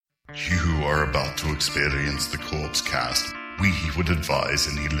You are about to experience the Corpse Cast. We would advise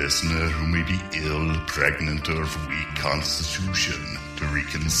any listener who may be ill, pregnant, or of weak constitution to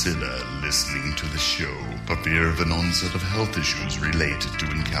reconsider listening to the show for fear of an onset of health issues related to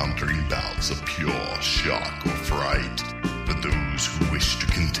encountering bouts of pure shock or fright. For those who wish to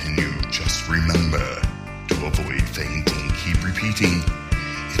continue, just remember to avoid fainting. Keep repeating,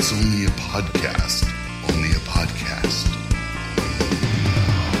 it's only a podcast. Only a podcast.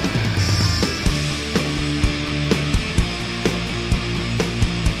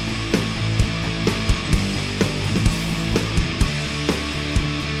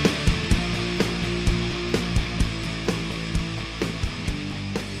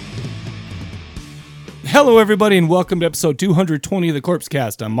 Hello, everybody, and welcome to episode 220 of the Corpse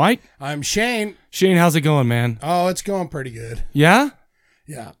Cast. I'm Mike. I'm Shane. Shane, how's it going, man? Oh, it's going pretty good. Yeah?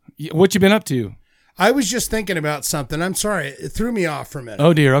 Yeah. What you been up to? I was just thinking about something. I'm sorry. It threw me off for a minute.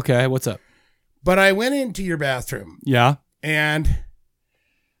 Oh, dear. Okay. What's up? But I went into your bathroom. Yeah? And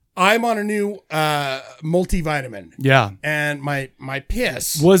I'm on a new multivitamin. Yeah. And my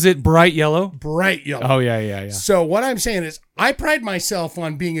piss. Was it bright yellow? Bright yellow. Oh, yeah. So what I'm saying is I pride myself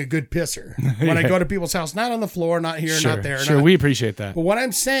on being a good pisser. When I go to people's house, not on the floor, not here, Sure, not there. Sure, we appreciate that. But what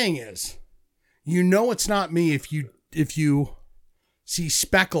I'm saying is, you know it's not me if you see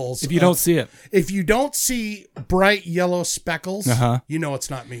speckles. If you don't see it. If you don't see bright yellow speckles, you know it's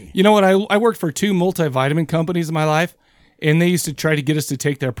not me. You know what? I worked for two multivitamin companies in my life, and they used to try to get us to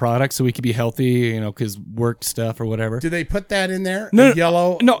take their products so we could be healthy, you know, because work stuff or whatever. Do they put that in there? No,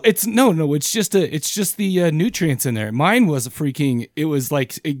 yellow? No, it's just the nutrients in there. Mine was it was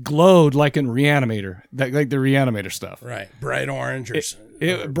like, it glowed like a Reanimator, like the Reanimator stuff. Right. Bright orange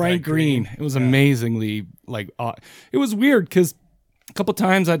or bright green. It was amazingly it was weird because a couple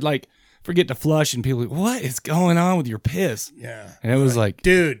times I'd like forget to flush and people like, what is going on with your piss? Yeah. And it was like,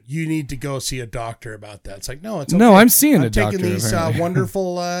 dude, you need to go see a doctor about that. It's like, no, it's okay. No, I'm seeing a doctor. Taking these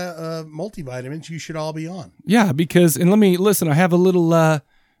wonderful multivitamins you should all be on. Yeah, because, and listen, I have a little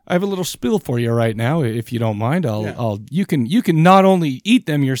spill for you right now, if you don't mind. You can not only eat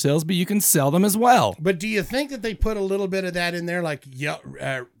them yourselves, but you can sell them as well. But do you think that they put a little bit of that in there, like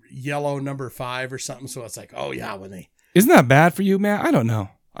yellow number 5 or something? So it's like, oh yeah, isn't that bad for you, man? I don't know.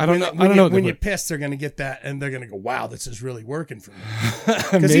 I don't know. When you piss, they're going to get that, and they're going to go, wow, this is really working for me.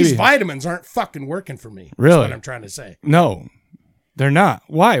 Because these vitamins aren't fucking working for me. Really? That's what I'm trying to say. No, they're not.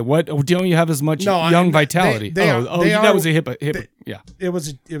 Why? What? Don't you have as much young vitality? That was a hip. Yeah. It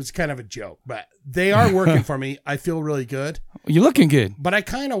was kind of a joke, but they are working for me. I feel really good. You're looking good. But I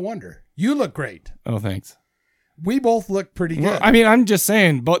kind of wonder. You look great. Oh, thanks. We both look pretty good. Well, I mean, I'm just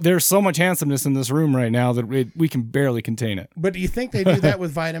saying, but there's so much handsomeness in this room right now that we can barely contain it. But do you think they do that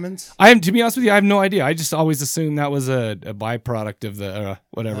with vitamins? To be honest with you, I have no idea. I just always assumed that was a byproduct of the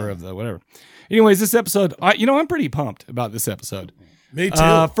whatever. Anyways, this episode, I'm pretty pumped about this episode. Me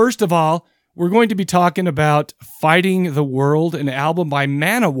too. First of all, we're going to be talking about Fighting the World, an album by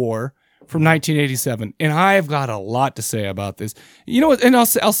Manowar from 1987, and I've got a lot to say about this. You know what? And I'll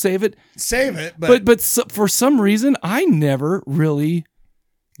save it. Save it. But for some reason, I never really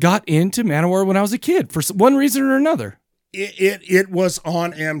got into Manowar when I was a kid. For one reason or another. It was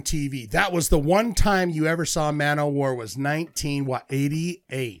on MTV. That was the one time you ever saw Manowar was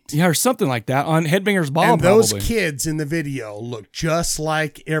 1988. Yeah, or something like that on Headbangers Ball. And those kids in the video looked just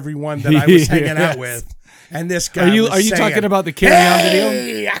like everyone that I was hanging out with. And this guy are you talking about the Carry On video?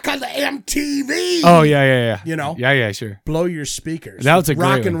 Hey, I got the MTV. Oh, yeah. You know? Yeah, sure. Blow your speakers. That was a great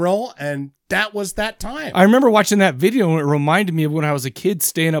rock and roll, and that was that time. I remember watching that video, and it reminded me of when I was a kid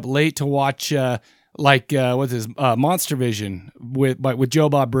staying up late to watch Monster Vision with Joe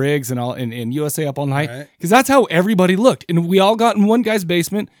Bob Briggs and USA Up All Night. Because that's how everybody looked. And we all got in one guy's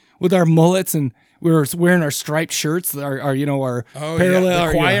basement with our mullets, and we were wearing our striped shirts, our parallel.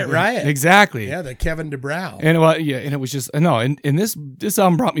 The Quiet Riot. Exactly. Yeah, the Kevin DeBrow. And it was just, and this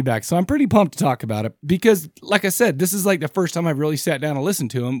album brought me back. So I'm pretty pumped to talk about it because, like I said, this is like the first time I've really sat down and listened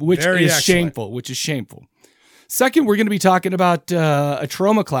to him, which is shameful. Second, we're going to be talking about a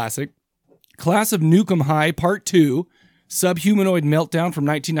Trauma classic, Class of Nuke High Part 2, Subhumanoid Meltdown from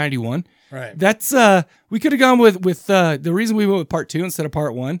 1991. Right. That's, we could have gone with the reason we went with Part 2 instead of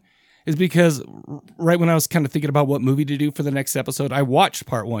Part 1 is because right when I was kind of thinking about what movie to do for the next episode, I watched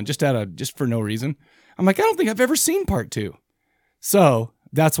Part 1 just for no reason. I'm like, I don't think I've ever seen Part 2. So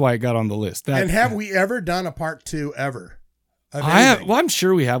that's why it got on the list. And have we ever done a Part 2 ever? I have. Well, I'm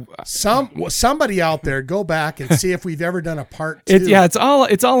sure we have. Somebody out there, go back and see if we've ever done a Part 2. It's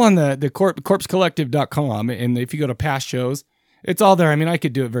all on the corpsecollective.com, and if you go to past shows, it's all there. I mean, I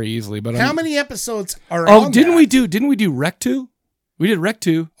could do it very easily, but how many episodes are on didn't we do Rec 2? We did Rec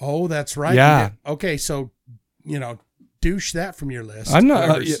 2. Oh, that's right. Yeah. Okay, so, douche that from your list. I'm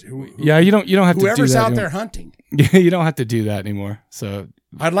not. You don't have to do that. Whoever's out there hunting. You don't have to do that anymore. So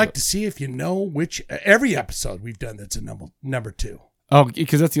I'd like to see if you know which every episode we've done that's a number 2. Oh,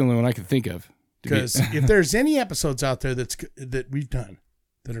 because that's the only one I can think of. Because if there's any episodes out there that we've done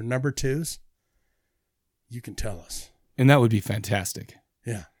that are number 2s, you can tell us. And that would be fantastic.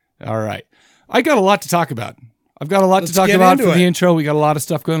 Yeah. All right. I got a lot to talk about. I've got a lot to talk about for the intro. We got a lot of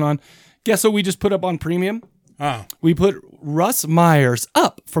stuff going on. Guess what we just put up on Premium? We put Russ Myers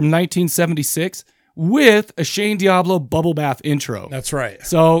Up from 1976 with a Shane Diablo bubble bath intro. That's right.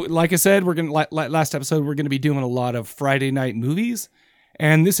 So, like I said, we're gonna last episode we're gonna be doing a lot of Friday night movies,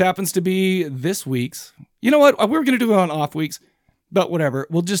 and this happens to be this week's. You know what? We were gonna do it on off weeks, but whatever.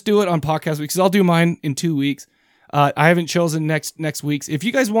 We'll just do it on podcast weeks. I'll do mine in 2 weeks. I haven't chosen next week's. If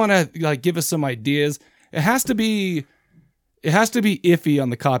you guys want to give us some ideas, it has to be iffy on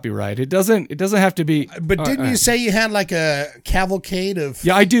the copyright. It doesn't have to be. But didn't you say you had like a cavalcade of?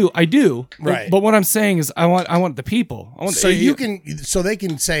 Yeah, I do. Right. But what I'm saying is, I want the people. So they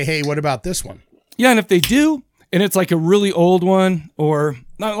can say, hey, what about this one? Yeah, and if they do, and it's like a really old one, or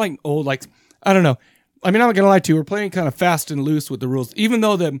not like old, like I don't know. I mean, I'm not gonna lie to you. We're playing kind of fast and loose with the rules. Even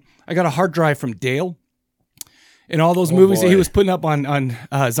though I got a hard drive from Dale, and all those movies that he was putting up on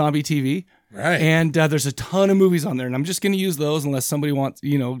Zombie TV. Right. And there's a ton of movies on there, and I'm just going to use those unless somebody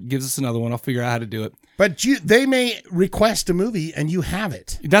gives us another one. I'll figure out how to do it. But they may request a movie, and you have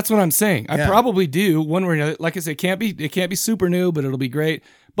it. That's what I'm saying. I probably do one way or another. Like I said, it can't be super new, but it'll be great.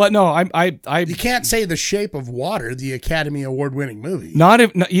 But no, you can't say The Shape of Water, the Academy Award-winning movie.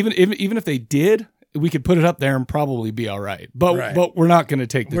 Even if they did, we could put it up there and probably be all right. But we're not going to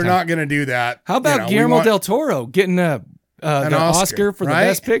take the time. We're not going to do that. How about Guillermo del Toro getting the Oscar for the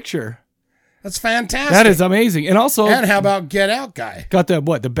Best Picture? That's fantastic. That is amazing. And how about Get Out guy? Got the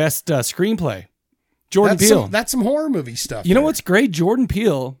best screenplay. Jordan Peele. That's some horror movie stuff. You know what's great? Jordan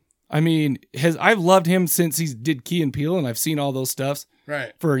Peele, I mean, I've loved him since he did Key and Peele, and I've seen all those stuffs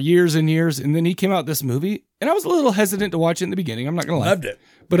for years and years. And then he came out with this movie, and I was a little hesitant to watch it in the beginning. I'm not going to lie. Loved it.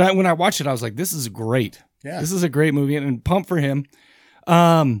 But when I watched it, I was like, this is great. Yeah. This is a great movie, and pumped for him.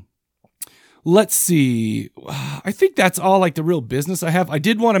 Let's see. I think that's all like the real business I have. I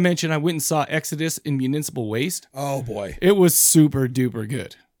did want to mention I went and saw Exodus in Municipal Waste. Oh boy. It was super duper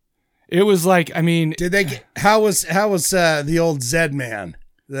good. It was like, I mean, how was the old Zed man,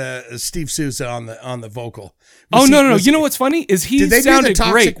 the Steve Sousa on the vocal? No. You know what's funny is he sounded great. Did they do the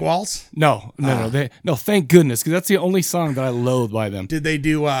Toxic Waltz? No. No, thank goodness, because that's the only song that I loathe by them. Did they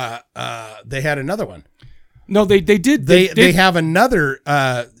do they had another one? No, they did. They have another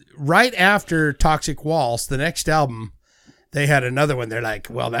right after Toxic Waltz, the next album, they had another one. They're like,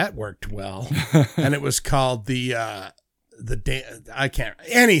 well, that worked well. And it was called I can't.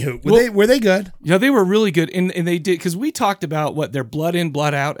 Anywho, were they good? Yeah, they were really good, and they did, because we talked about their Blood In,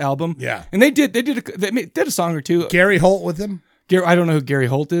 Blood Out album. Yeah, and they did a song or two. Gary Holt with them. I don't know who Gary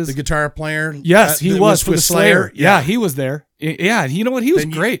Holt is. The guitar player. Yes, he was for the Slayer. Yeah, he was there. Yeah, you know what? He was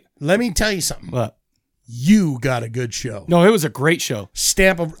great. Let me tell you something. What? You got a good show. No, it was a great show.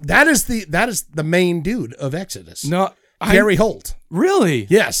 That is the main dude of Exodus. No, Gary Holt. Really?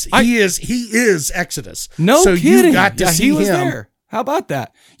 Yes, he is Exodus. No kidding. You got to see he was him. There. How about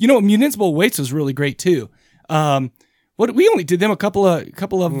that? Municipal Waste was really great too. We only did them a couple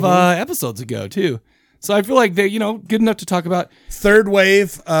of episodes ago too. So I feel like they're good enough to talk about. Third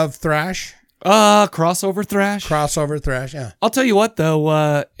wave of thrash. Crossover thrash. Yeah. I'll tell you what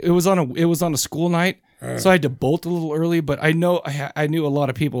though. It was on a school night. So I had to bolt a little early, but I knew a lot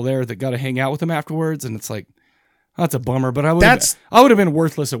of people there that got to hang out with them afterwards, and it's like, that's a bummer. But I would have been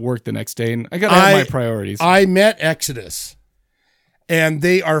worthless at work the next day, and I got to have my priorities. I met Exodus, and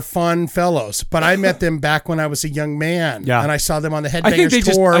they are fun fellows. But I met them back when I was a young man, and I saw them on the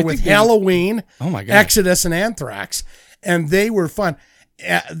Headbangers tour with Halloween, oh my God, Exodus, and Anthrax, and they were fun.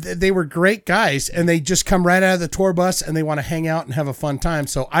 They were great guys, and they just come right out of the tour bus, and they want to hang out and have a fun time.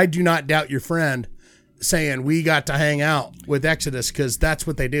 So I do not doubt your friend saying we got to hang out with Exodus, because that's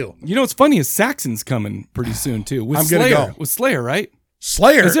what they do. You know what's funny is Saxon's coming pretty soon too. With I'm Slayer, gonna go with Slayer, right?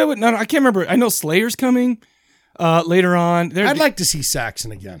 Slayer. Is that what? No, I can't remember. I know Slayer's coming later on. I'd like to see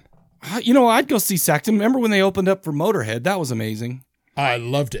Saxon again. I'd go see Saxon. Remember when they opened up for Motorhead? That was amazing. I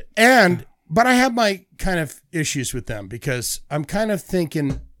loved it. But I have my kind of issues with them, because I'm kind of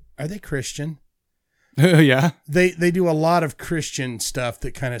thinking, are they Christian? Yeah. They do a lot of Christian stuff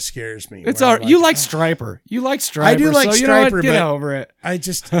that kind of scares me. It's all right. You like Stryper. You like Stryper. I do like so Stryper, Get but over it.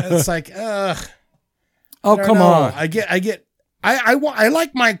 It's like, ugh. Oh, come on. I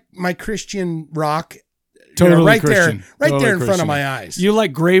like my Christian rock Totally right Christian. there, right Totally there in front Christian. of my eyes. You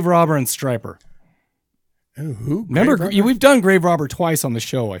like Grave Robber and Striper. Who? Remember, we've done Grave Robber twice on the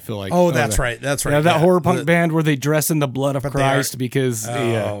show, I feel like. Oh, that's right. That's right. Yeah, that horror punk band where they dress in the blood of Christ because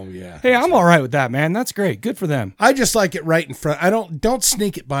yeah. Hey, I'm all right with that, man. That's great. Good for them. I just like it right in front. I don't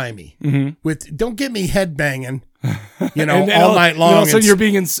sneak it by me. Mm-hmm. Don't get me head banging, all night long. All of a sudden you're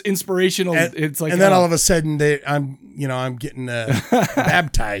being inspirational. It's like, and then all of a sudden I'm getting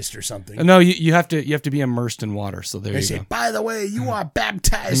baptized or something. No, you have to be immersed in water. So there they you say, go. by the way, you are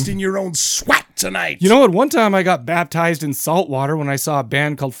baptized in your own sweat tonight. You know what? One time I got baptized in salt water when I saw a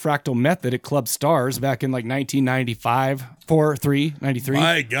band called Fractal Method at Club Stars back in like 1995, 93.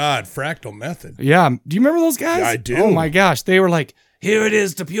 My God, Fractal Method. Yeah. Do you remember those guys? Yeah, I do. Oh my gosh. They were like, here it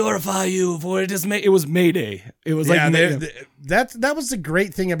is to purify you, for it is it was Mayday. It was that was the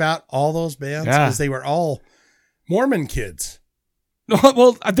great thing about all those bands is they were all Mormon kids.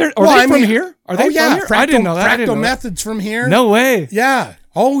 Well, are they from here? Are they from here? I didn't know that. Fractal Method's from here. No way. Yeah.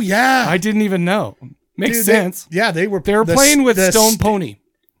 Oh, yeah. I didn't even know. Makes sense. They were playing with Stone Pony.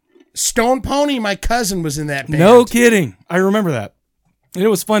 Stone Pony, my cousin was in that band. No kidding. I remember that. And it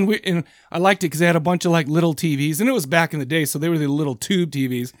was fun. And I liked it because they had a bunch of like little TVs. And it was back in the day, so they were the little tube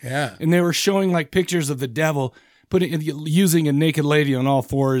TVs. Yeah. And they were showing like pictures of the devil, using a naked lady on all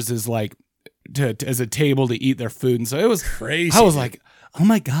fours as like as a table to eat their food. And so it was crazy. I was like, oh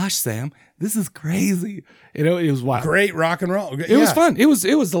my gosh, Sam, this is crazy. It was wild. Great rock and roll. It was fun. It was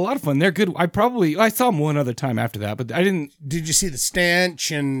a lot of fun. They're good. I saw them one other time after that, but I didn't. Did you see the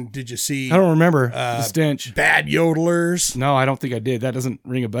Stench? And did you see? I don't remember the Stench. Bad Yodelers. No, I don't think I did. That doesn't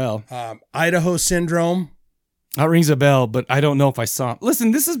ring a bell. Idaho Syndrome. That rings a bell, but I don't know if I saw.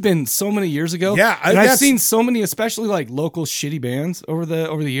 Listen, this has been so many years ago. Yeah, and I've seen so many, especially like local shitty bands over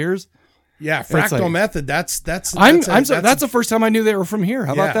the years. Yeah, Fractal Method. That's that's the first time I knew they were from here.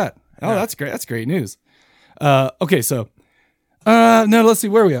 How about that? Oh, that's great. That's great news. Okay, so no, let's see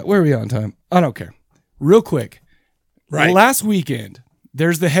where are we on time? I don't care. Real quick. Right. Last weekend,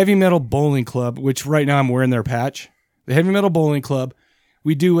 there's the Heavy Metal Bowling Club, which right now I'm wearing their patch. The Heavy Metal Bowling Club.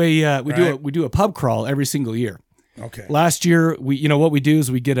 We do a pub crawl every single year. Okay. Last year, what we do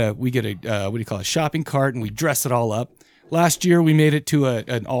is we get a what do you call it, a shopping cart, and we dress it all up. Last year, we made it to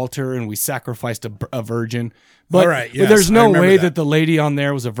an altar and we sacrificed a virgin. But, but there's no way that the lady on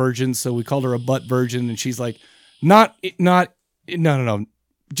there was a virgin, so we called her a butt virgin. And she's like, no.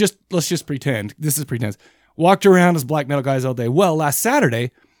 Let's just pretend. This is pretense. Walked around as black metal guys all day. Well, last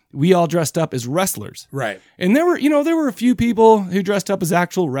Saturday, we all dressed up as wrestlers. Right. And there were a few people who dressed up as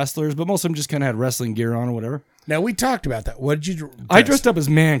actual wrestlers, but most of them just kind of had wrestling gear on or whatever. Now, we talked about that. What did you dress? I dressed up as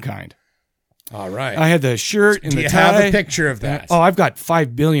Mankind. All right. I had the shirt and the tie. Do you have a picture of that? Oh, I've got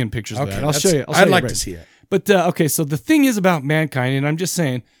 5 billion pictures of that. I'll show you. I'd like to see it. But, okay, so the thing is about Mankind, and I'm just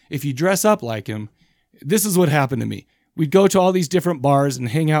saying, if you dress up like him, this is what happened to me. We'd go to all these different bars and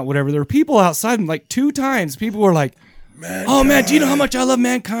hang out, whatever. There were people outside, and like 2 times, people were like, Mankind. Oh, man, do you know how much I love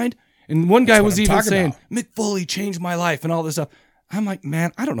Mankind? And one guy was even saying, Mick Foley changed my life and all this stuff. I'm like,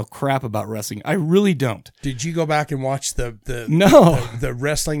 man, I don't know crap about wrestling. I really don't. Did you go back and watch the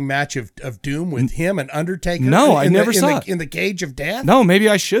wrestling match of Doom with him and Undertaker? No, I never saw it. In the Cage of Death? No, maybe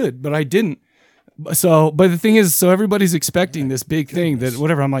I should, but I didn't. So, but the thing is, so everybody's expecting this big thing that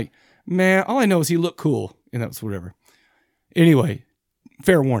whatever. I'm like, man, all I know is he looked cool, and that's whatever. Anyway,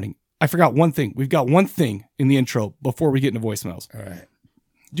 fair warning. I forgot one thing. We've got one thing in the intro before we get into voicemails. All right.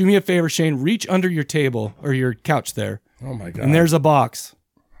 Do me a favor, Shane. Reach under your table or your couch there. Oh my God. And there's a box,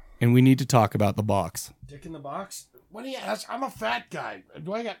 and we need to talk about the box. Dick in the box? What do you ask? I'm a fat guy.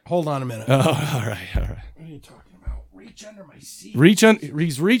 Hold on a minute. Oh, all right. What are you talking about? Reach under my seat.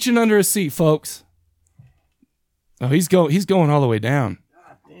 He's reaching under a seat, folks. Oh, he's going all the way down.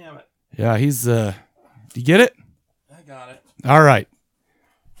 God damn it. Yeah, he's do you get it? I got it. All right.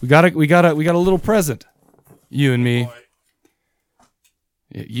 We got a little present. You and me. Boy.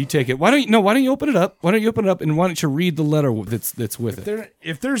 You take it. Why don't you open it up? Why don't you open it up and why don't you read the letter that's with it?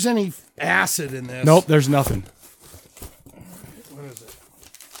 If there's any acid in this. Nope, there's nothing. What is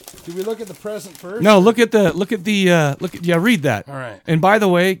it? Do we look at the present first? No, look at read that. All right. And by the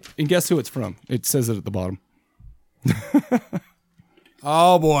way, and guess who it's from? It says it at the bottom.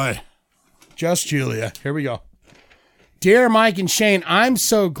 Oh boy. Just Julia. Here we go. Dear Mike and Shane, I'm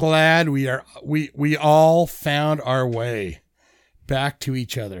so glad we all found our way back to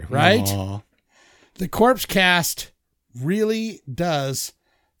each other, right? Aww. The Corpse Cast really does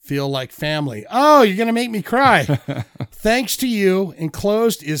feel like family. Oh, you're going to make me cry. Thanks to you,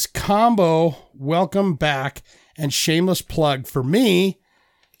 enclosed is combo welcome back and shameless plug for me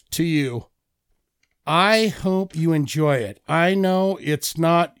to you. I hope you enjoy it. I know it's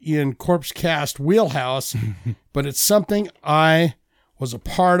not in Corpse Cast wheelhouse, but it's something I was a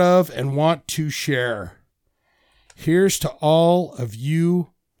part of and want to share. Here's to all of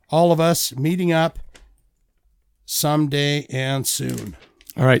you, all of us meeting up someday and soon.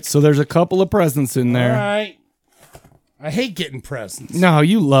 All right, so there's a couple of presents in there. All right. I hate getting presents. No,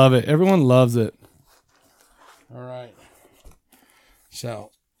 you love it. Everyone loves it. All right. So,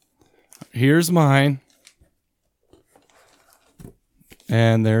 here's mine.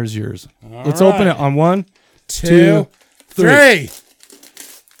 And there's yours. Let's open it on 1, 2, 3.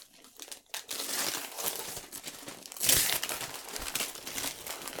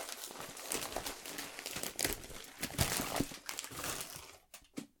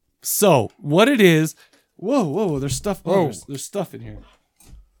 So, what it is... Whoa, there's stuff. Oh, there's stuff in here.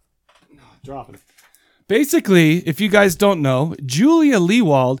 No, dropping it. Basically, if you guys don't know, Julia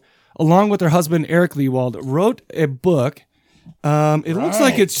Leewald, along with her husband Eric Leewald, wrote a book. It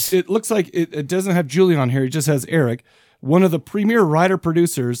looks like it doesn't have Julia on here. It just has Eric, one of the premier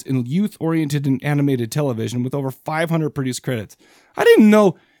writer-producers in youth-oriented and animated television, with over 500 produced credits. I didn't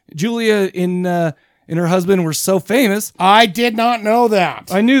know Julia and her husband were so famous. I did not know that.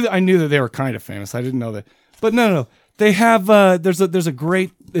 I knew that they were kind of famous. I didn't know that. But no. They have it's a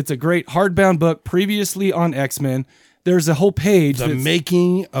great hardbound book previously on X-Men. There's a whole page. The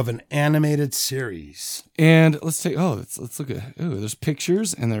making of an animated series. And let's look at there's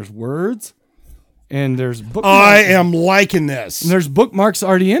pictures and there's words and there's bookmarks. I am liking this. And there's bookmarks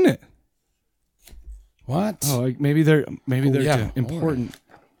already in it. What? Oh, maybe they're important.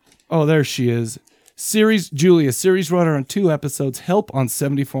 Oh, there she is. Julia, series runner on 2 episodes, help on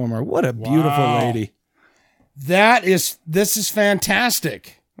 74 more. What a beautiful lady. This is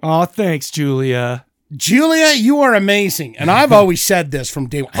fantastic. Oh, thanks, Julia. Julia, you are amazing. And I've always said this from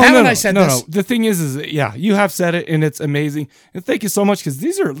day one. I said this? No. The thing is you have said it and it's amazing. And thank you so much because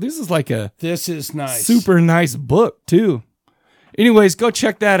this is nice. Super nice book too. Anyways, go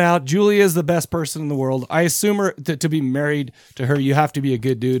check that out. Julia is the best person in the world. I assume her to be married to her, you have to be a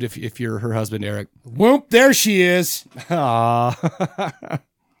good dude if you're her husband, Eric. Whoop, there she is. Aww.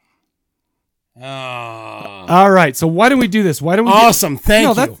 All right, so why don't we do this?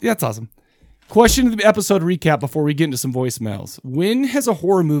 Thank you. That's awesome. Question of the episode recap before we get into some voicemails. When has a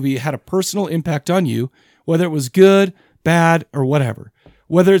horror movie had a personal impact on you, whether it was good, bad, or whatever?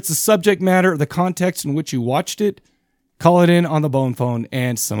 Whether it's the subject matter or the context in which you watched it, call it in on the bone phone,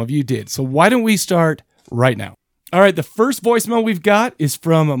 and some of you did. So why don't we start right now? All right, the first voicemail we've got is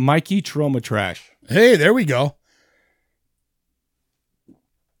from Mikey Trauma Trash. Hey, there we go.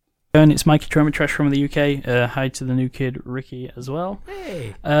 And it's Mikey Trauma Trash from the UK. Hi to the new kid, Ricky, as well.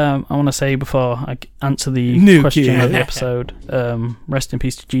 Hey. I want to say before I answer the question of the episode, rest in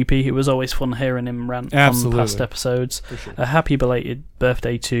peace to GP. It was always fun hearing him rant on past episodes. Sure. A happy belated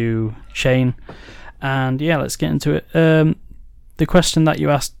birthday to Shane. And yeah, let's get into it. The question that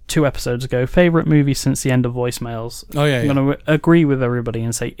you asked 2 episodes ago, favourite movie since the end of voicemails. Oh, yeah. I'm going to agree with everybody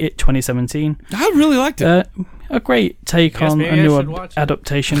and say It 2017. I really liked it. A great take on a new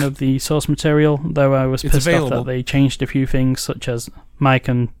adaptation of the source material, though I was pissed off that they changed a few things, such as Mike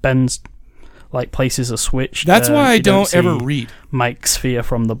and Ben's places are switched. That's why I don't ever read Mike's fear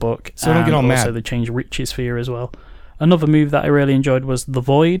from the book. So I don't get all mad. Also, they changed Rich's fear as well. Another move that I really enjoyed was The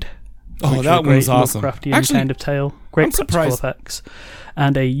Void. Oh, that one's awesome. Lovecraftian kind of tale. Great practical effects.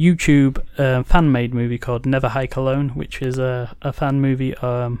 And a YouTube fan-made movie called Never Hike Alone, which is a fan movie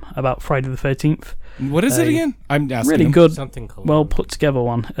about Friday the 13th. What is it again? I'm asking. Really good, well put together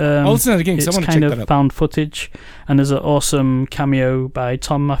one. I'll listen to it again because I want to check that out. It's kind of found footage, and there's an awesome cameo by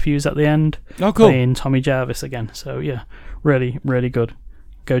Tom Matthews at the end. Oh, cool. Playing Tommy Jarvis again. So yeah, really, really good.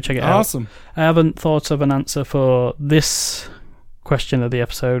 Go check it out. Awesome. I haven't thought of an answer for this question of the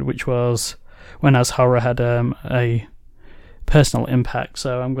episode, which was when has horror had a personal impact,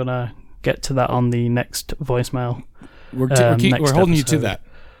 so I'm gonna get to that on the next voicemail. We're holding you to that.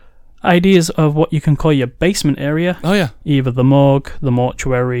 Ideas of what you can call your basement area. Oh yeah, either the morgue, the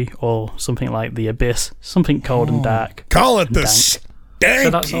mortuary, or something like the abyss, something cold and dark. Call it the stanky. So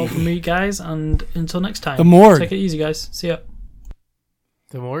that's all from me, guys, and until next time, the morgue. Take it easy, guys. See ya.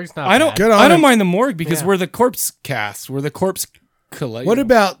 The morgue's not I don't mind the morgue because we're the corpse cast. We're the corpse collective. What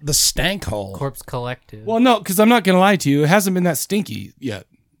about the stank hole? Corpse collective. Well, no, because I'm not going to lie to you. It hasn't been that stinky yet.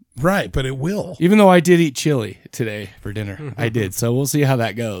 Right, but it will. Even though I did eat chili today for dinner. I did. So we'll see how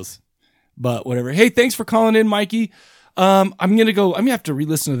that goes. But whatever. Hey, thanks for calling in, Mikey. I'm going to have to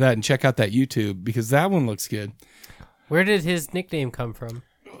re-listen to that and check out that YouTube because that one looks good. Where did his nickname come from?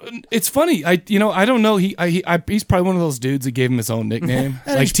 it's funny. I don't know. He's probably one of those dudes that gave him his own nickname.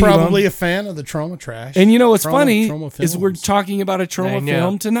 And like he's probably a fan of the Trauma Trash. And what's funny is we're talking about a trauma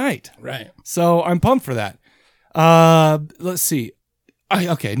film tonight. Right. So I'm pumped for that. Let's see.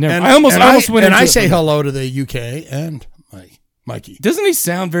 Okay, never. And, I almost went. And I say hello to the UK and Mikey. Doesn't he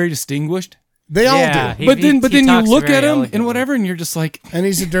sound very distinguished? They all do. But then you look at him and whatever, and you're just like, and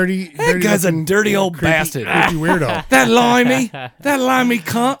he's a dirty. That guy's a dirty old bastard, creepy weirdo. that limey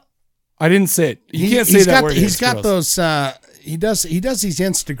cunt. I didn't say it. You can't say that word. He's got those. He does these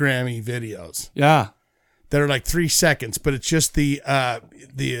Instagram-y videos. Yeah. That are like 3 seconds, but it's just the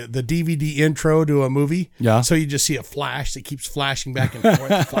DVD intro to a movie. Yeah. So you just see a flash that keeps flashing back and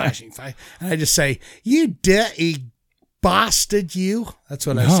forth, flashing. And I just say, "You dirty bastard, you." That's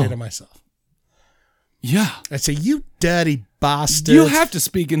what I say to myself. Yeah. I say, "You dirty bastard." You have to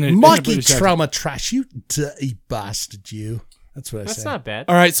speak in a Mikey Trauma Trash. You dirty bastard, you. That's what I say. That's not bad.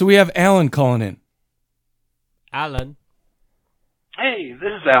 All right, so we have Alan calling in. Alan. Hey,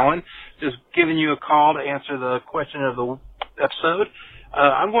 this is Alan. Just giving you a call to answer the question of the episode.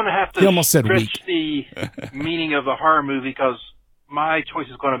 I'm going to have to stretch the meaning of a horror movie because my choice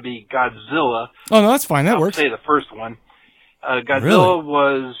is going to be Godzilla. Oh, no, that's fine. That works. I'll say the first one. Godzilla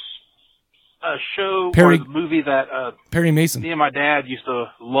was a show or a movie that Perry Mason. Me and my dad used to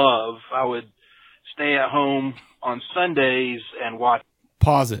love. I would stay at home on Sundays and watch.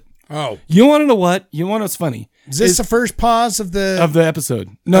 Pause it. Oh. You want to know what? You want to know what's funny? Is this the first pause of the episode?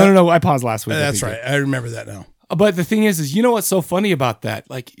 No. I paused last week. That's right. I remember that now. But the thing is you know what's so funny about that?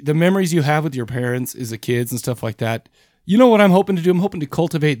 Like the memories you have with your parents as a kids and stuff like that. You know what I'm hoping to do? I'm hoping to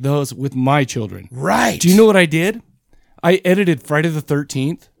cultivate those with my children. Right. Do you know what I did? I edited Friday the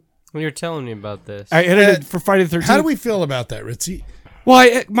 13th. Well, you're telling me about this. I edited for Friday the 13th. How do we feel about that, Ritzy?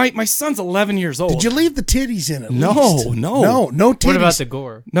 Well, my son's 11 years old. Did you leave the titties in it? No titties. What about the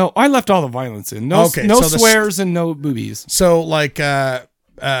gore? No, I left all the violence in. No swears and no boobies. So like the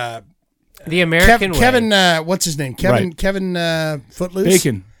American Kevin what's his name? Kevin Footloose?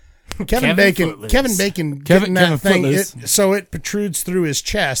 Bacon. Kevin Bacon getting that thing so it protrudes through his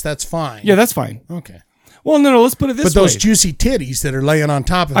chest. That's fine. Yeah, that's fine. Okay. Well, no, let's put it this way. But those juicy titties that are laying on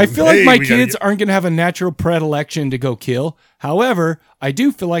top of him. I feel like my kids aren't going to have a natural predilection to go kill. However, I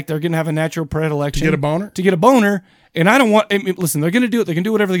do feel like they're going to have a natural predilection to get a boner. And I don't want. Listen, they're going to do it. They're going to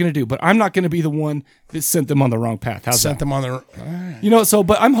do whatever they're going to do. But I'm not going to be the one that sent them on the wrong path. Sent them on the. Right.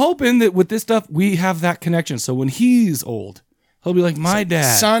 But I'm hoping that with this stuff we have that connection. So when he's old, he'll be like my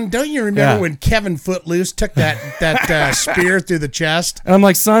dad. Son, don't you remember when Kevin Footloose took that spear through the chest? And I'm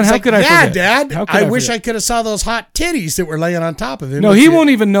like, son, how could I forget? Yeah, Dad. I wish I could have saw those hot titties that were laying on top of him. No, he won't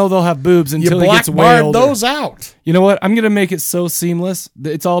even know they'll have boobs until he gets way older. Those out. You know what? I'm going to make it so seamless.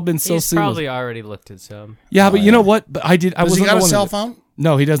 It's all been so He's seamless. Probably already looked at some. Yeah, but you know what? But I did. Does he got a cell phone?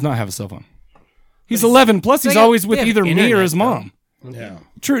 No, he does not have a cell phone. He's 11. Plus, he's always with either me or his mom. Yeah.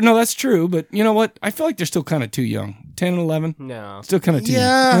 True. No, that's true. But you know what? I feel like they're still kind of too young. 10 and 11. No. Still kind of too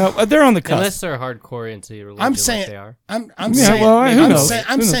young. They're on the cusp. Unless they're hardcore into your religion like they are. I'm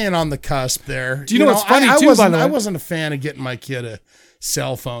saying on the cusp there. Do you know what's funny too, by the way? I wasn't a fan of getting my kid a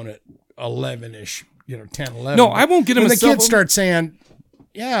cell phone at 11-ish, 10, 11. No, I won't get him a cell phone. When the kids start saying,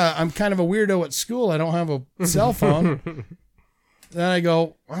 yeah, I'm kind of a weirdo at school. I don't have a cell phone. Then I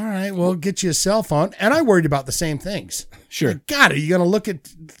go, all right, well, get you a cell phone. And I worried about the same things. Sure. Like, God, are you going to look at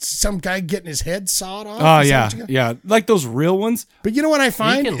some guy getting his head sawed off? Oh, yeah. Like those real ones. But you know what I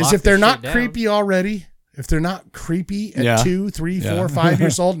find is if they're not creepy already, if they're not creepy at 2, 3, 4, 5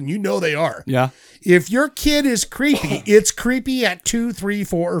 years old, and you know they are. Yeah. If your kid is creepy, it's creepy at 2, 3,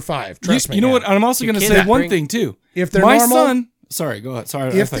 4, or 5. Trust me. You know what? I'm also going to say one thing, too. If they're normal. Son. Sorry, go ahead.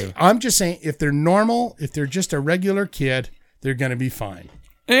 Sorry. I'm just saying, if they're normal, if they're just a regular kid, they're going to be fine.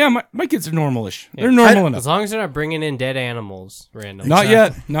 Yeah, my kids are normalish. Yeah. They're normal enough. As long as they're not bringing in dead animals randomly. Not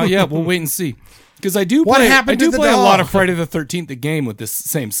yet. We'll wait and see. Because I do play a lot of Friday the 13th, the game, with this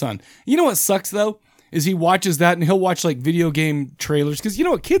same son. You know what sucks, though? Is he watches that and he'll watch like video game trailers. Because you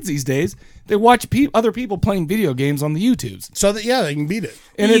know what, kids these days, they watch other people playing video games on the YouTubes. So that, they can beat it.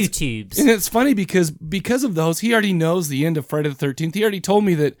 And YouTubes. And it's funny because of those, he already knows the end of Friday the 13th. He already told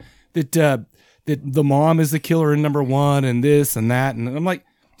me that the mom is the killer in number 1 and this and that. And I'm like,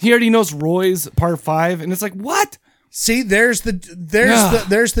 he already knows Roy's part 5, and it's like, what? See, there's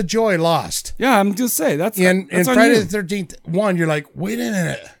the joy lost. Yeah, I'm just saying that's in Friday the 13th 1. You're like, wait a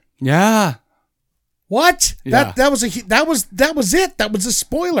minute. Yeah. What? Yeah. That was it. That was a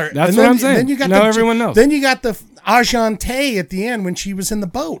spoiler. That's what I'm saying. Then you got everyone knows. Then you got the Ajante at the end when she was in the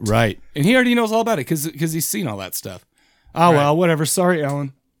boat. Right, and he already knows all about it because he's seen all that stuff. Oh well, whatever. Sorry,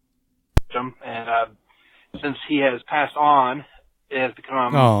 Alan. And since he has passed on, it has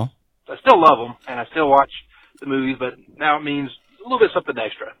become. Oh. I still love them, and I still watch the movies, but now it means a little bit something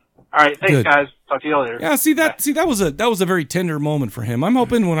extra. All right, thanks, guys. Talk to you all later. Yeah, that was a very tender moment for him. I'm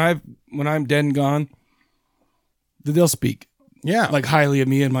hoping when I'm dead and gone, that they'll speak. Yeah, like highly of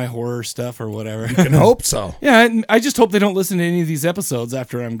me and my horror stuff or whatever. You can hope so. Yeah, and I just hope they don't listen to any of these episodes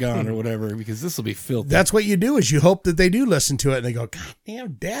after I'm gone or whatever, because this will be filthy. That's what you do, is you hope that they do listen to it and they go, God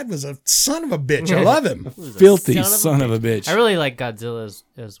damn, Dad was a son of a bitch. I love him. Filthy son of a bitch. I really like Godzilla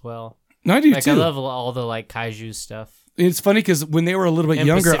as well. No, I do too. I love all the kaiju stuff. It's funny because when they were a little bit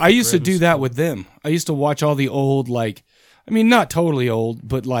younger, I used to do that with them. I used to watch all the old, not totally old,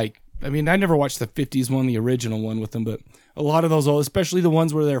 but I never watched the 50s one, the original one with them, but a lot of those old, especially the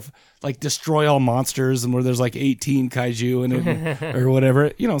ones where they're destroy all monsters and where there's 18 kaiju in it or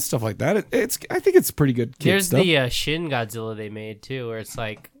whatever, stuff like that. I think it's pretty good kid stuff. There's the Shin Godzilla they made too, where it's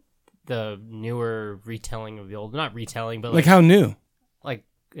the newer retelling of the old, not retelling, but how new? Like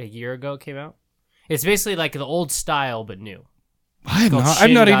a year ago it came out. It's basically like the old style but new. I've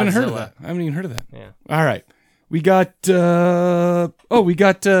not even heard of that. I haven't even heard of that. Yeah. All right. We got David.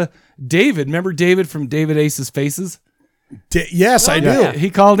 Remember David from David Ace's Faces? Yes, I do. Yeah. He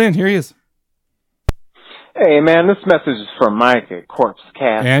called in. Here he is. Hey, man, this message is from Mike at Corpse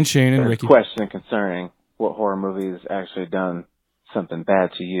Cast. And Shane and Ricky. Question concerning what horror movie has actually done something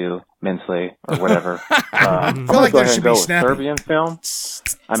bad to you mentally or whatever. I'm going to go ahead and go with Serbian film.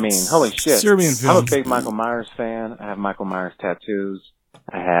 I mean, holy shit. Serbian film. I'm a big Michael Myers fan. I have Michael Myers tattoos.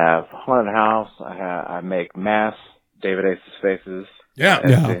 I have Haunted House. I make masks, David Ace's Faces.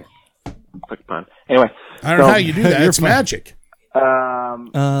 Yeah. Quick pun. Anyway. I don't know how you do that. It's magic. Quick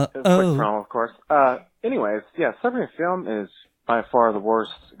promo, of course. Anyways, yeah, Serbian film is by far the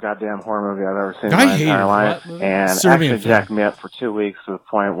worst goddamn horror movie I've ever seen in my entire life. And actually jacked me up for 2 weeks to the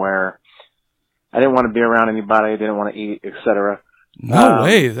point where I didn't want to be around anybody, didn't want to eat, etc. No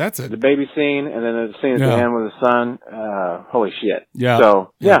way. That's the baby scene, and then the scene at the end with the son. Holy shit. Yeah.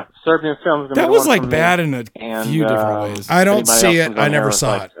 So, Serbian film is going to be that was bad in a few different ways. I don't see it. I never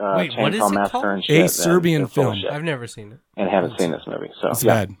saw it. Wait, what is it called? A Serbian film. I've never seen it. And haven't seen this movie. So, it's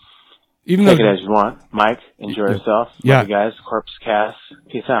bad. Take it as you want. Mike, enjoy yourself. Love you guys. Corpse Cast.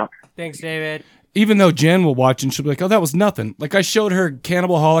 Peace out. Thanks, David. Even though Jen will watch and she'll be like, oh, that was nothing. I showed her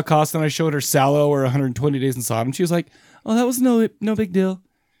Cannibal Holocaust and I showed her Sallow or 120 Days in Sodom. She was like, oh, that was no big deal.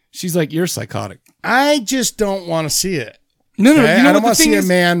 She's like, you're psychotic. I just don't want to see it. No, okay? I don't want to see a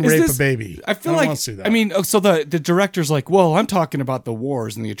man rape a baby. I feel like, so the director's like, well, I'm talking about the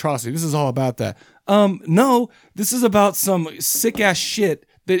wars and the atrocity. This is all about that. No, this is about some sick ass shit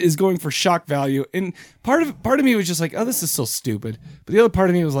that is going for shock value. And part of me was just like, oh, this is so stupid. But the other part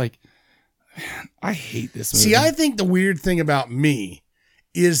of me was like, man, I hate this movie. See, I think the weird thing about me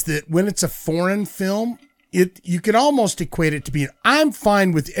is that when it's a foreign film, you can almost equate it to being, I'm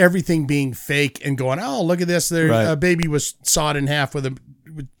fine with everything being fake and going, oh, look at this. A baby was sawed in half with a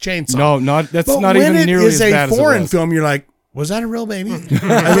chainsaw. No, that's not even nearly as bad as it was. When it is a foreign film, you're like, was that a real baby?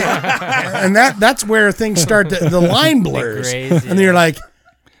 And that's where things start, the line blurs. And then you're like,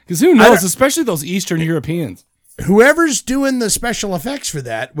 because who knows, especially those Eastern Europeans. Whoever's doing the special effects for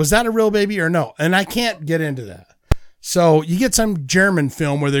that, was that a real baby or no? And I can't get into that. So you get some German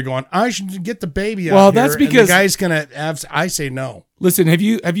film where they're going, I should get the baby out. Well, that's because the guy's gonna have. I say no. Listen, have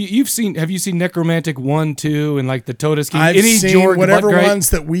you seen Necromantic 1, 2, and the Totus King? I've seen whatever ones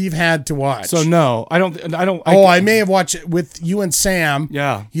that we've had to watch. So no, I don't. I may have watched it with you and Sam.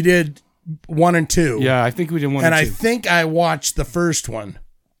 Yeah, you did 1 and 2. Yeah, I think we did 1 and 2. And I think I watched the first one.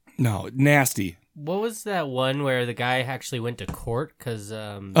 No, nasty. What was that one where the guy actually went to court? Because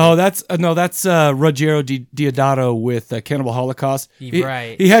that's Ruggiero Diodato with Cannibal Holocaust.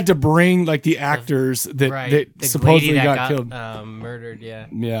 Right, he had to bring the actors that supposedly got killed, murdered.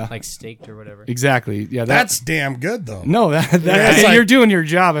 Yeah, staked or whatever. Exactly. Yeah, that's damn good though. No, you're doing your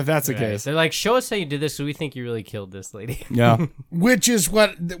job if that's the case. They're like, show us how you did this, so we think you really killed this lady. Yeah,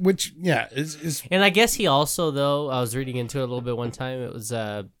 is. And I guess he also, though, I was reading into it a little bit one time. It was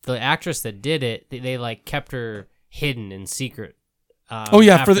the actress that did it. They kept her hidden in secret.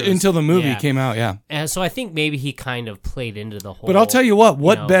 Until the movie came out, yeah. And so I think maybe he kind of played into the whole. But I'll tell you what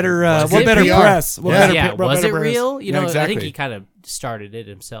better press? Was it real? Exactly. I think he kind of started it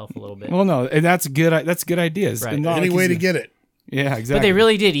himself a little bit. Well, no, and that's good ideas. Right. Any way to get it. Yeah, exactly. But they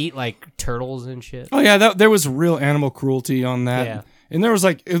really did eat turtles and shit. Oh yeah, there was real animal cruelty on that. Yeah. And there was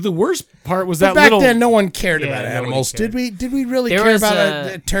the worst part was that back then no one cared about animals. Did we really care about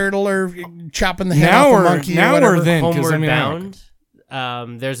a turtle or chopping the head off a monkey or whatever? Then, Homeward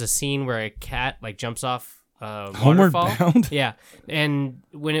Bound. There's a scene where a cat jumps off Homeward waterfall. Bound? Yeah. And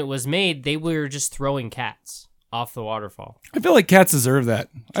when it was made, they were just throwing cats off the waterfall. I feel like cats deserve that.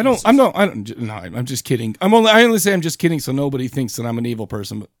 Jesus. I'm just kidding. I only say I'm just kidding so nobody thinks that I'm an evil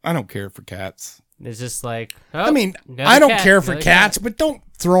person, but I don't care for cats. It's just like, I don't care for cats, but don't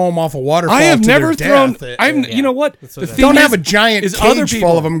throw them off a waterfall. I have never thrown. You know what? Don't have a giant cage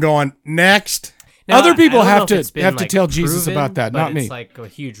full of them going next. Now, other people have to tell Jesus about that, not me. It's like a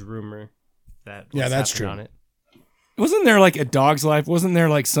huge rumor that that's true. On it. Wasn't there like A Dog's Life? Wasn't there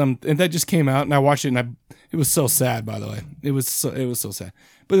like and that just came out and I watched it and it was so sad, by the way. It was so sad.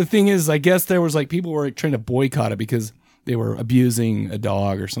 But the thing is, I guess there was like people were trying to boycott it because they were abusing a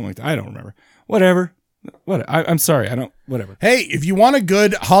dog or something like that. I don't remember. Whatever. I'm sorry. Whatever. Hey, if you want a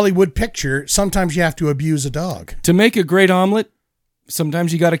good Hollywood picture, sometimes you have to abuse a dog. To make a great omelet,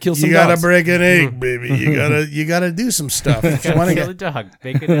 sometimes you got to kill some dogs. You got to break an egg, baby. You got to do some stuff. If you want to kill a dog,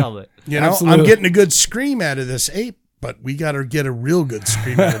 make an omelet. I'm getting a good scream out of this ape, but we got to get a real good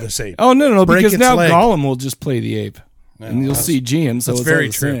scream out of this ape. Oh, no, because now Gollum will just play the ape. No, and you'll see GM, so it's very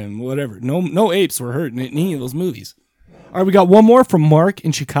true. Whatever. No apes were hurt in any of those movies. All right, we got one more from Mark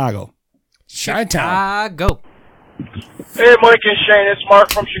in Chicago. Chicago. Hey, Mike and Shane, it's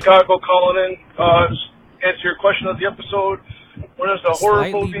Mark from Chicago calling in. Answer your question of the episode. When does the horror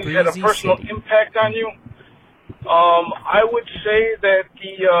movies had a personal impact on you? I would say that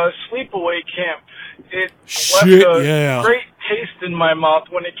the Sleepaway Camp, it left a great taste in my mouth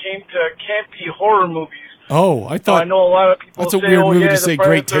when it came to campy horror movies. Oh, I thought. I know a lot of people that's a weird movie to say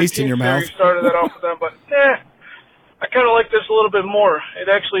great taste in your mouth. Started that off with them, but I kind of like this a little bit more. It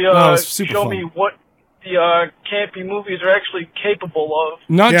actually showed me what the campy movies are actually capable of.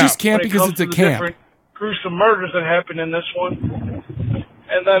 Not just camp because it's a camp. Different gruesome murders that happened in this one.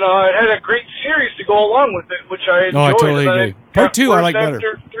 And then it had a great series to go along with it, which I enjoyed. Oh, I totally agree. Part 2 I like better.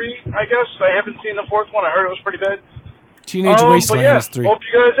 After 3, I guess. I haven't seen the 4th one. I heard it was pretty bad. Teenage Wasteland is 3. Hope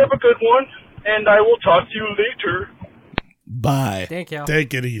you guys have a good one, and I will talk to you later. Bye. Thank you.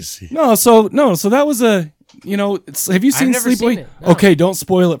 Take it easy. So that was a... have you seen Sleepaway? No. Okay, don't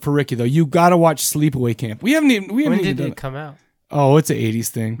spoil it for Ricky though. You got to watch Sleepaway Camp. We haven't even when did it come out? Oh, it's an 80s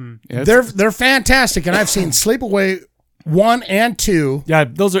thing. Yeah, they're fantastic, and I've seen Sleepaway 1 and 2. Yeah,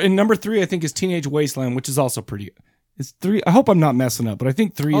 those are in number 3. I think is Teenage Wasteland, which is also pretty. It's 3. I hope I'm not messing up, but I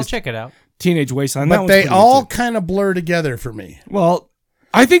think 3 I'll check it out. Teenage Wasteland. But they all kind of blur together for me. Well,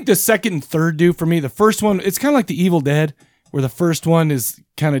 I think the second and third do for me. The first one, it's kind of like The Evil Dead, where the first one is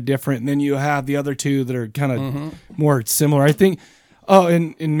kind of different, and then you have the other two that are kind of more similar. I think. Oh,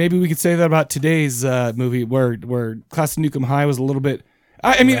 and maybe we could say that about today's movie, where Class of Nuke 'Em High was a little bit.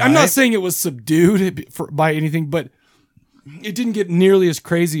 I mean, right. I'm not saying it was subdued by anything, but it didn't get nearly as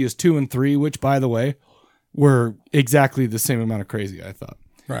crazy as 2 and 3, which, by the way, were exactly the same amount of crazy, I thought.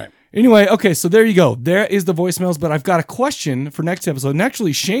 Right. Anyway, okay, so there you go. There is the voicemails, but I've got a question for next episode. And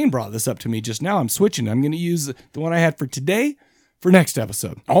actually, Shane brought this up to me just now. I'm switching. I'm going to use the one I had for today for next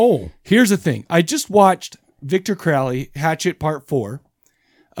episode. Oh. Here's the thing. I just watched Victor Crowley, Hatchet Part 4.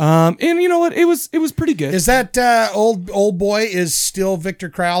 And you know what? It was pretty good. Is that old boy is still Victor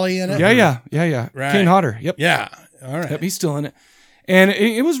Crowley in it? Yeah. Right. Kane Hodder. Yep. Yeah. All right. Yep, he's still in it. And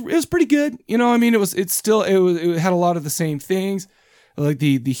it was pretty good. You know, I mean, it had a lot of the same things, like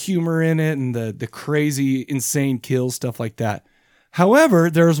the humor in it and the crazy, insane kills, stuff like that. However,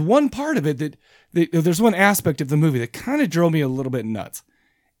 there's one part of it that there's one aspect of the movie that kind of drove me a little bit nuts.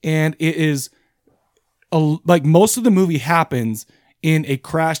 And it is like most of the movie happens in a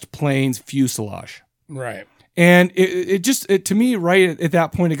crashed plane's fuselage. Right. And it to me, right at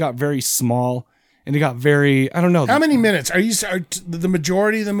that point, it got very small and it got very, I don't know. How many minutes? Are the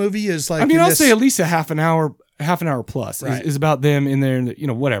majority of the movie is like, I mean, I'll say at least a half an hour plus right. is about them in there, you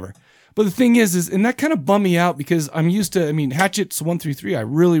know, whatever. But the thing is, and that kind of bummed me out because I'm used to, I mean, Hatchets 1 through 3, I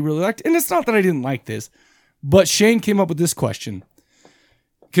really, really liked. And it's not that I didn't like this, but Shane came up with this question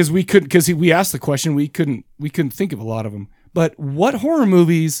because we asked the question, we couldn't think of a lot of them. But what horror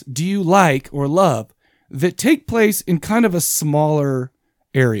movies do you like or love that take place in kind of a smaller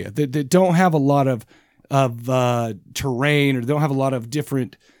area that don't have a lot of terrain or don't have a lot of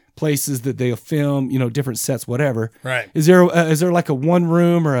different places that they'll film, you know, different sets, whatever. Right. Is there like a one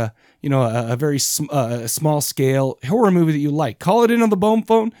room or a very small scale horror movie that you like? Call it in on the Bone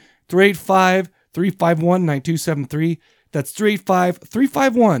Phone, 385-351-9273. That's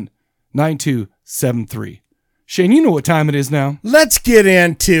 385-351-9273. Shane, you know what time it is now. Let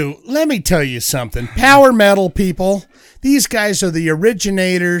me tell you something. Power metal people. These guys are the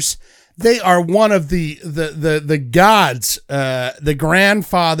originators. They are one of the gods, the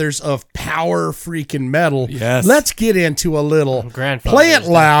grandfathers of power freaking metal. Yes. Let's get into a little. Grandfathers. Play it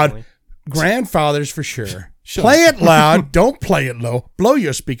loud. Definitely. Grandfathers for sure. Play it loud. Don't play it low. Blow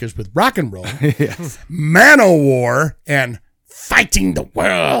your speakers with rock and roll. Yes. Manowar and Fighting the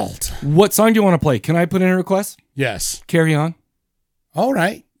World. What song do you want to play? Can I put in a request? Yes. Carry On. All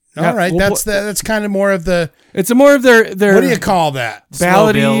right. All right. That's kind of more of the. It's a more of their. What do you call that?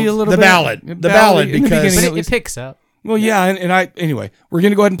 Ballady a little bit. The ballad because it picks up. Well, yeah, and anyway, we're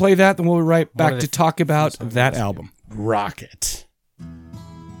gonna go ahead and play that, then we'll be right back to talk about that album. Rocket.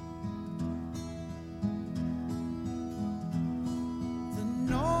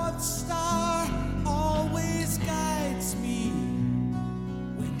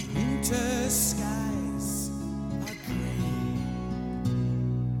 Skies are gray,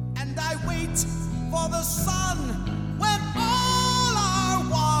 and I wait for the sun when all are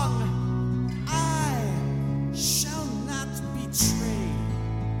one. I shall not betray.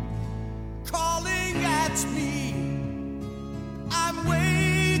 Calling at me, I'm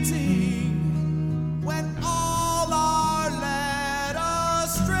waiting when all are led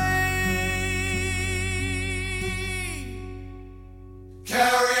astray.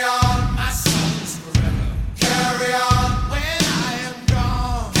 Carry on.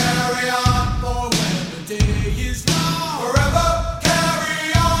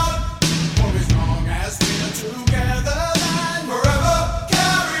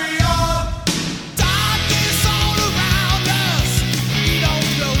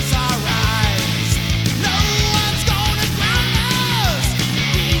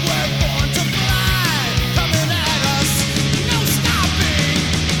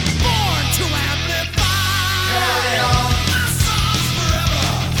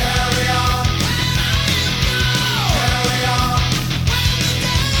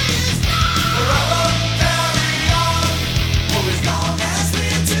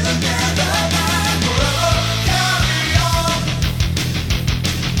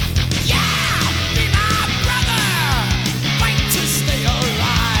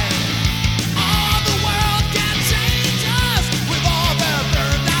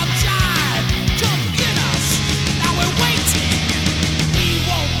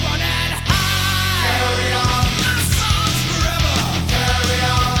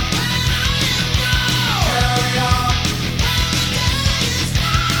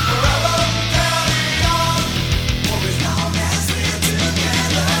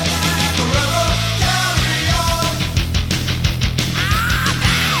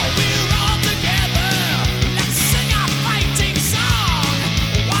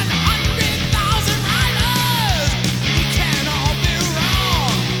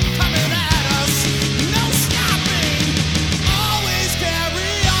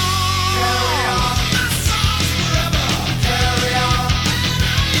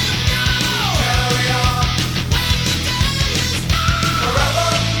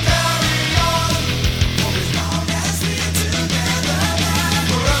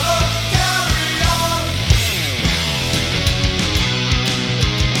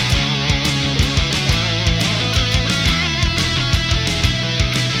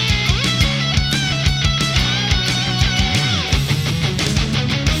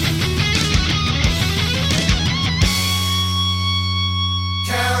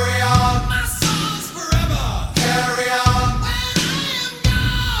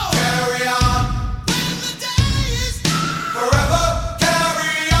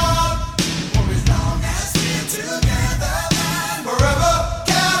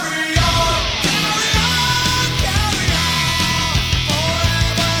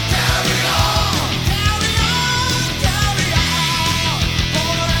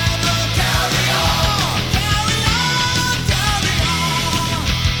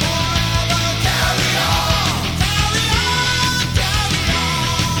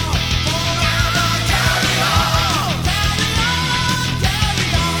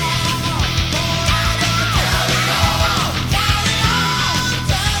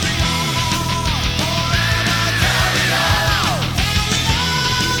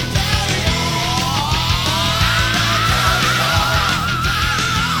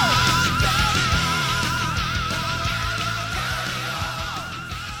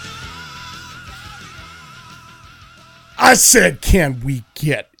 I said, can we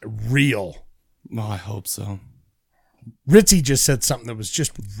get real? Oh, I hope so. Ritzy just said something that was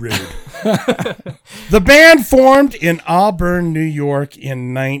just rude. The band formed in Auburn, New York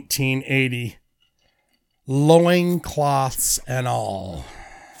in 1980. Loincloths and all.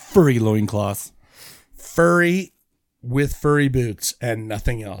 Furry loincloths. Furry with furry boots and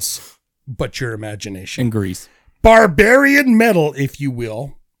nothing else but your imagination. And grease. Barbarian metal, if you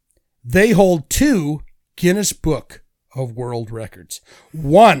will. They hold 2 Guinness Book of World Records.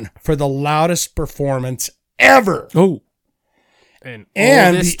 1 for the loudest performance ever. Oh. And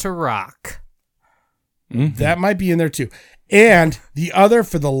oldest to rock. That might be in there too. And the other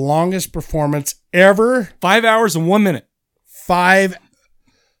for the longest performance ever. 5 hours and 1 minute.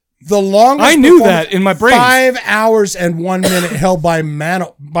 The longest. I knew that in my brain. 5 hours and 1 minute held by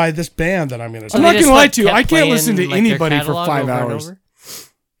this band that I'm going to say. I'm not going to lie to you. I can't listen to anybody for 5 hours.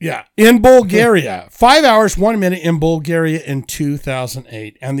 Yeah. In Bulgaria. 5 hours, 1 minute in Bulgaria in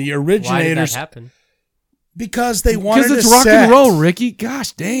 2008. And the originators. Why did that happen? Because they wanted to Because it's rock and roll, Ricky.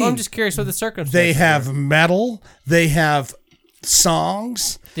 Gosh dang. Well, I'm just curious what the circumstances They have metal. They have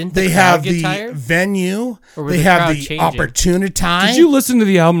songs. They have get the tired? venue. Or they have the opportunity. Did you listen to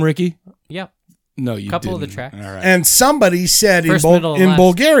the album, Ricky? Yeah. No, you Couple didn't. of the tracks. All right. And somebody said in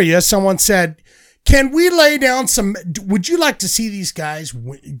Bulgaria, someone said, can we lay down some, would you like to see these guys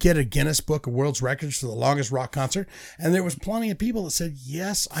get a Guinness Book of World Records for the longest rock concert? And there was plenty of people that said,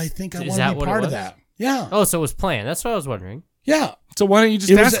 yes, I think I want to be part of that. Yeah. Oh, so it was planned. That's what I was wondering. Yeah. So why don't you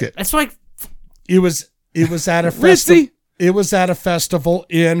just ask it? That's like it was at a festival. It was at a festival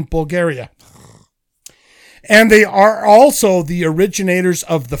in Bulgaria. And they are also the originators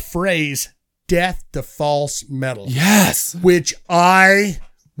of the phrase death to false metal. Yes. Which I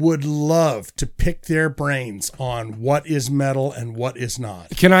would love to pick their brains on what is metal and what is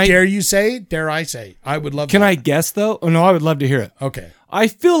not. Can I dare you say? Dare I say? I would love Can I guess though? Oh no, I would love to hear it. Okay. I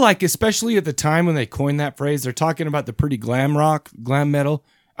feel like, especially at the time when they coined that phrase, they're talking about the pretty glam rock, glam metal.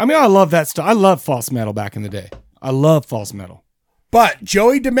 I mean, I love that stuff. I love false metal back in the day. I love false metal. But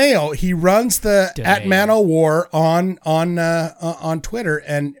Joey DeMeo, he runs the at Manowar on Twitter,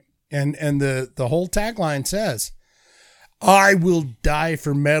 and the whole tagline says, "I will die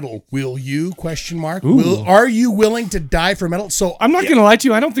for metal. Will you?" ? Are you willing to die for metal? So I'm not going to lie to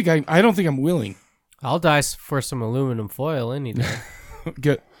you. I don't think I'm willing. I'll die for some aluminum foil any day.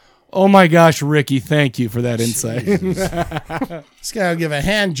 Good. Oh my gosh, Ricky, thank you for that insight. This guy will give a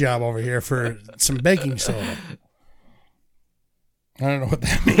hand job over here for some baking soda. I don't know what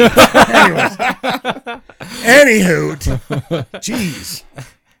that means. Anywho, jeez.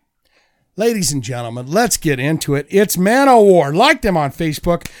 Ladies and gentlemen, let's get into it. It's Manowar. Like them on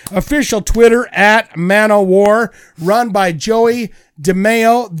Facebook. Official Twitter at Manowar. Run by Joey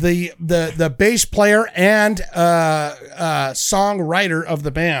DeMeo, the bass player and songwriter of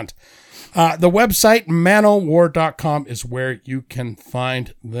the band. The website, manowar.com, is where you can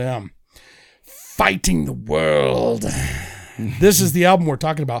find them. Fighting the World. This is the album we're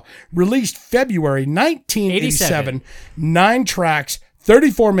talking about. Released February 1987. 9 tracks.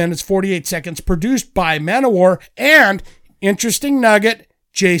 34 minutes, 48 seconds, produced by Manowar and, interesting nugget,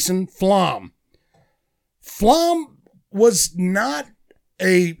 Jason Flom. Flom was not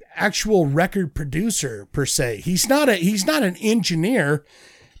a actual record producer per se. He's not an engineer,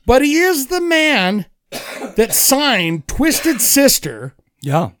 but he is the man that signed Twisted Sister,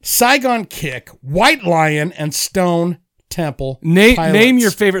 Saigon Kick, White Lion, and Stone Temple Pilots. Name your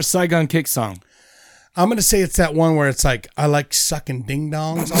favorite Saigon Kick song. I'm going to say it's that one where it's like, I like sucking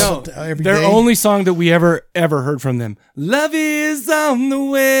ding-dongs every their day. only song that we ever heard from them. Love is on the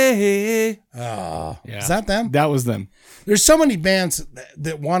way. Oh, yeah. Is that them? That was them. There's so many bands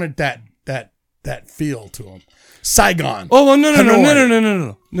that wanted that feel to them. Saigon. Oh, well,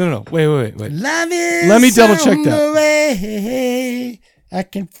 no. Wait. Love is Let me double check on the way. I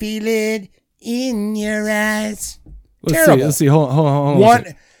can feel it in your eyes. Let's see. Hold on.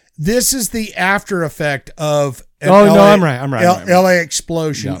 This is the after effect of I'm right. LA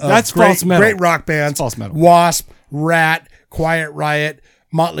Explosion. No, that's false metal. Great rock bands. False metal. Wasp, Rat, Quiet Riot,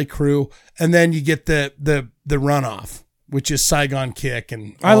 Motley Crue, and then you get the runoff, which is Saigon Kick,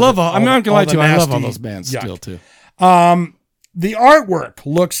 and I'm not gonna lie to you. I love all those bands still too. The artwork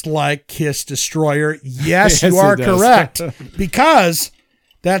looks like Kiss Destroyer. Yes, you are correct, because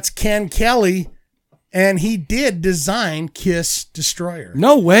that's Ken Kelly. And he did design Kiss Destroyer.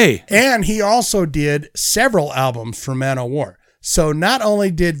 No way. And he also did several albums for Manowar. So not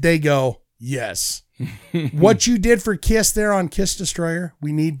only did they go, yes, what you did for Kiss there on Kiss Destroyer,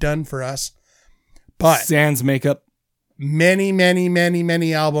 we need done for us. But Sans makeup. Many, many, many,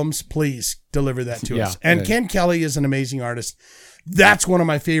 many albums. Please deliver that to us. And Ken Kelly is an amazing artist. That's one of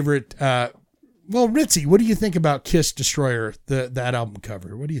my favorite. Well, Ritzy, what do you think about Kiss Destroyer, that album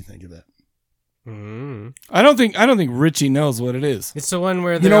cover? What do you think of that? I don't think Richie knows what it is. It's the one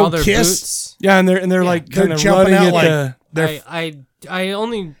where they're all their boots. Yeah, and they're like kind of jumping out I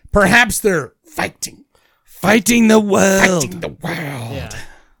only perhaps they're fighting the world. Fighting the world. Yeah.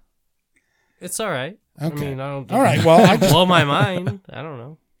 It's all right. Okay. I mean, I don't. All right. Well, I blow my mind. I don't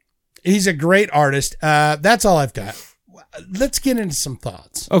know. He's a great artist. That's all I've got. Let's get into some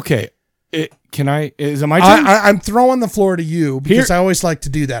thoughts. Okay. Is it my turn? I'm throwing the floor to you because I always like to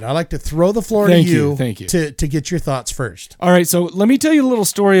do that. I like to throw the floor to you. Thank you. To get your thoughts first. All right. So let me tell you a little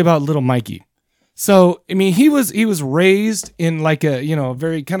story about little Mikey. So, I mean, he was raised in like a, a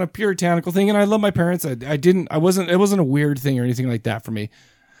very kind of puritanical thing. And I love my parents. It wasn't a weird thing or anything like that for me.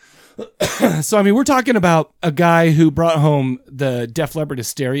 So, I mean, we're talking about a guy who brought home the Def Leppard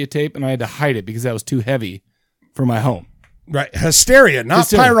Hysteria tape, and I had to hide it because that was too heavy for my home. Right. Hysteria, not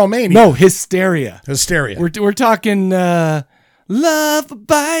Pyromania. No, Hysteria. Hysteria. We're talking Love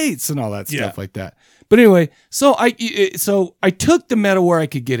Bites and all that stuff like that. But anyway, so I took the metal where I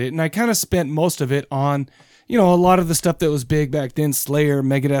could get it, and I kind of spent most of it on, a lot of the stuff that was big back then: Slayer,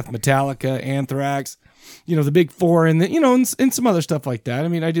 Megadeth, Metallica, Anthrax, the big four, and and some other stuff like that. I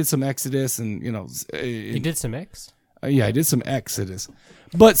mean, I did some Exodus, and you did some X. Yeah, I did some Exodus,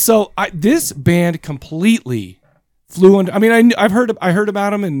 but so this band completely flew under. I mean, I heard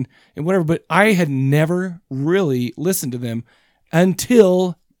about them and whatever, but I had never really listened to them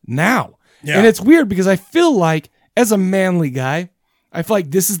until now. Yeah. And it's weird because I feel like, as a manly guy, I feel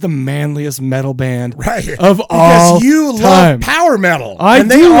like this is the manliest metal band of all time. Because you love power metal.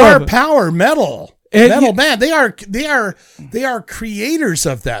 They are power metal. Metal band. They are creators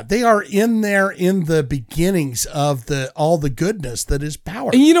of that. They are in there in the beginnings of all the goodness that is power.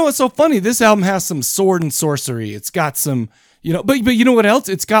 And you know what's so funny? This album has some sword and sorcery. It's got some, but you know what else?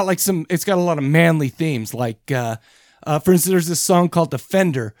 It's got a lot of manly themes. Like, for instance, there's this song called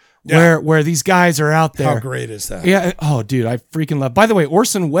Defender. Yeah. Where these guys are out there. How great is that? Yeah. Oh, dude, I freaking love. By the way,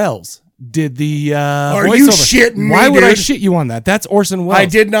 Orson Welles did the Are you shitting me, Why would dude? I shit you on that? That's Orson Welles. I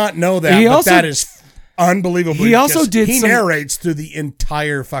did not know that, but that is unbelievable. He also did he narrates through the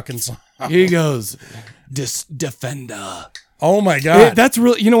entire fucking song. He goes, Defender. Oh my God. That's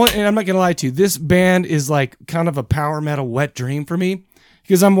really, you know what? And I'm not going to lie to you. This band is like kind of a power metal wet dream for me.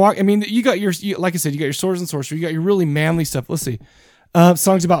 Because you got like I said, you got your swords and sorcery. You got your really manly stuff. Let's see.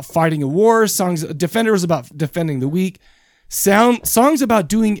 Songs about fighting a war. Defender was about defending the weak. Songs about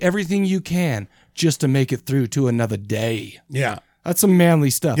doing everything you can just to make it through to another day. Yeah. That's some manly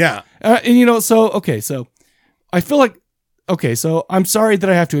stuff. Yeah. So I feel like, so I'm sorry that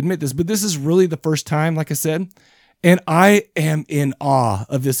I have to admit this, but this is really the first time, like I said, and I am in awe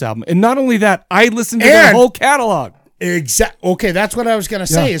of this album. And not only that, I listened to their whole catalog. Okay, that's what I was going to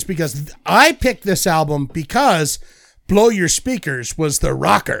say, is because I picked this album because Blow Your Speakers was the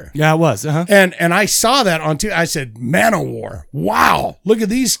rocker. Yeah, it was. Uh-huh. And I saw that on TV. I said, Manowar. Wow, look at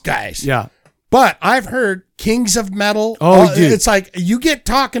these guys. Yeah. But I've heard Kings of Metal. Oh, dude. It's like you get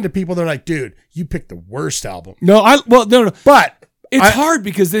talking to people, they're like, dude, you picked the worst album. No. But it's hard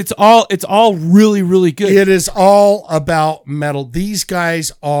because it's all really, really good. It is all about metal. These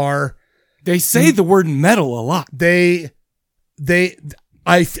guys are. They say the word metal a lot. I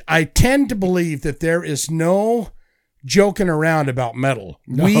tend to believe that there is no joking around about metal.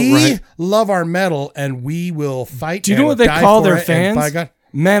 We love our metal, and we will fight. Do you know what they call their fans?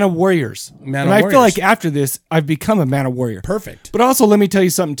 Man of Warriors. I feel like after this, I've become a Man of Warrior. Perfect. But also, let me tell you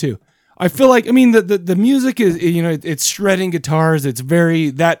something too. I feel like, the music is, it's shredding guitars. It's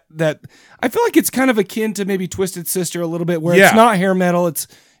very that. I feel like it's kind of akin to maybe Twisted Sister a little bit, where it's not hair metal.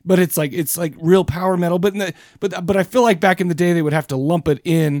 But it's like real power metal. But I feel like back in the day they would have to lump it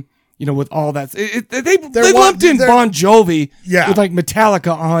in, with all that. They lumped in Bon Jovi with like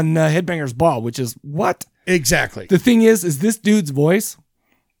Metallica on Headbangers Ball, which is what? Exactly. The thing is this dude's voice,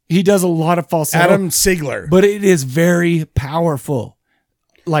 he does a lot of falsetto. Adam Sigler. But it is very powerful.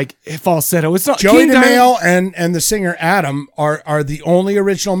 Like falsetto. It's not Joey DeMaio and the singer Adam are the only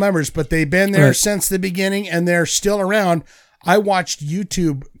original members, but they've been there since the beginning and they're still around. I watched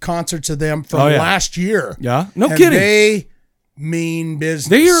YouTube concerts of them from last year. Yeah, no kidding. They mean business.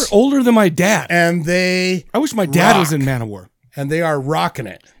 They are older than my dad, and I wish my dad was in Manowar. And they are rocking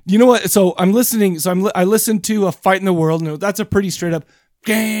it. You know what? So I'm listening. I listened to A Fight in the World. No, that's a pretty straight up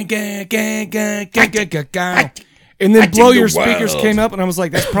gang, gang, gang, gang, gang, gang, gang, gang. And then Blow Your Speakers came up, and I was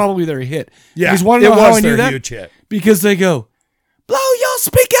like, that's probably their hit. Yeah, you want to know how I knew that? Huge hit. Because they go, blow your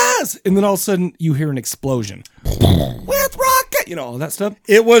speakers, and then all of a sudden you hear an explosion with rocket, all that stuff.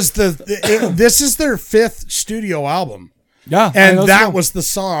 It was this is their 5th studio album. Yeah, and that was the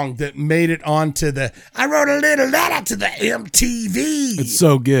song that made it onto I wrote a little letter to the MTV. It's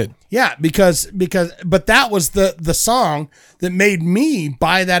so good. Yeah, but that was the song that made me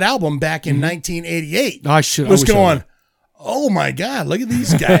buy that album back in 1988. Oh my God, look at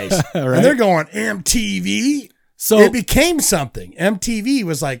these guys. Right? And they're going MTV. So it became something. MTV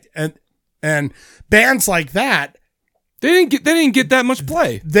was like, and bands like that They didn't get that much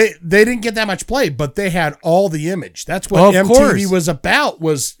play. They didn't get that much play, but they had all the image. That's what MTV was about.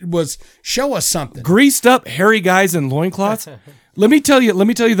 Was show us something. Greased up, hairy guys in loincloths. Let me tell you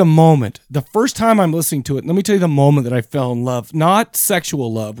the moment. The first time I'm listening to it, let me tell you the moment that I fell in love. Not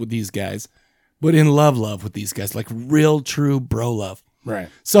sexual love with these guys, but in love with these guys. Like real, true bro love. Right.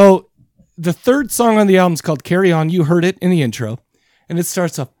 So the third song on the album is called Carry On. You heard it in the intro. And it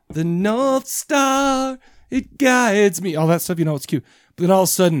starts off, the North Star, it guides me. All that stuff, it's cute. But then all of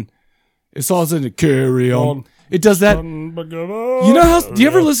a sudden, carry on. It does that. Do you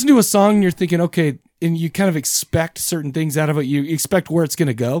ever listen to a song and you're thinking, okay, and you kind of expect certain things out of it. You expect where it's going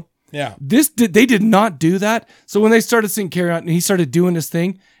to go. Yeah. They did not do that. So when they started singing Carry On and he started doing this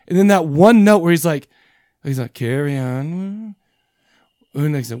thing, and then that one note where he's like, carry on.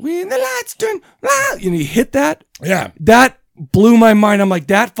 And they said, when the lights turn, and he hit that. Yeah. That blew my mind. I'm like,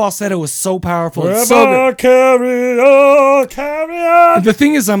 that falsetto was so powerful. It's so good. Carry on. And the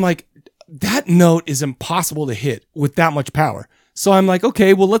thing is, I'm like, that note is impossible to hit with that much power. So I'm like,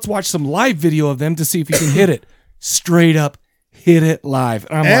 okay, well, let's watch some live video of them to see if you can hit it. Straight up, hit it live.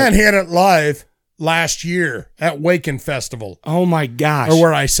 And hit it live last year at Waken Festival. Oh my gosh. Or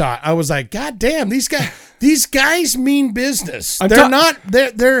where I saw it. I was like, God damn, these guys mean business. They're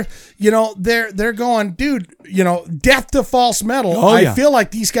going, dude, death to false metal. Oh, yeah. I feel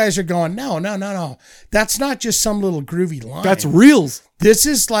like these guys are going, no. That's not just some little groovy line. That's reals. This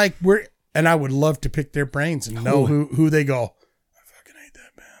is like and I would love to pick their brains and know who they go, I fucking hate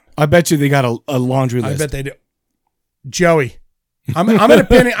that band. I bet you they got a laundry list. I bet they do. Joey. I'm gonna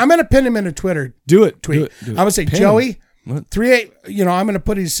pin him in a Twitter. Do it. Tweet. Do it. I'm gonna say, pin Joey, 38. I'm gonna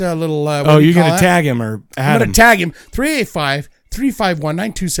put his little. You're gonna tag him or add I'm gonna him. tag him.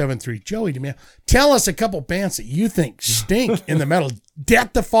 385-351-9273. Joey, tell us a couple bands that you think stink in the metal.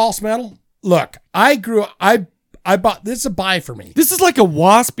 Death to false metal. Look, I bought this is a buy for me. This is like a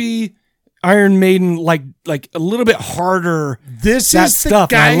waspy Iron Maiden, like a little bit harder. This is stuff,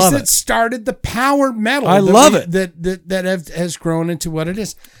 the guys that started the power metal. I love it. That has grown into what it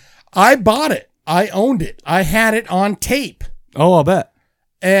is. I bought it. I owned it. I had it on tape. Oh, I'll bet.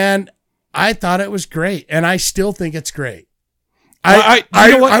 And I thought it was great, and I still think it's great.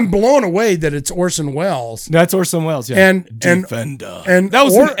 I'm blown away that it's Orson Welles. That's Orson Welles, yeah. And Defender. And that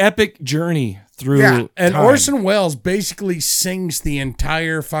was an epic journey through and time. Orson Welles basically sings the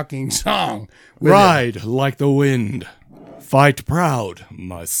entire fucking song. Ride like the wind. Fight proud,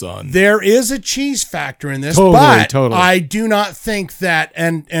 my son. There is a cheese factor in this, totally. I do not think that,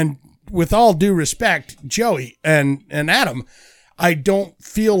 and with all due respect, Joey and Adam, I don't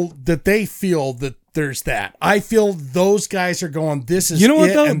feel that they feel that there's that. I feel those guys are going, this is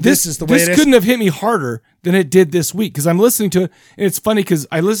this is the way it is. This couldn't have hit me harder than it did this week, because I'm listening to it, and it's funny because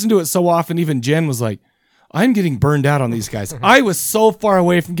I listen to it so often, even Jen was like, I'm getting burned out on these guys. I was so far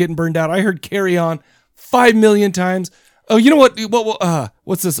away from getting burned out. I heard Carry On 5 million times. Oh, you know what?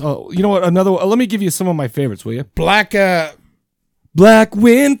 What's this? Oh, you know what? Another one. Let me give you some of my favorites, will you? Black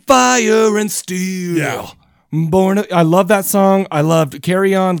Wind, Fire, and Steel. Yeah. I love that song. I loved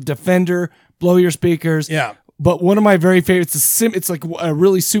Carry On, Defender, Blow Your Speakers. Yeah. But one of my very favorites is it's like a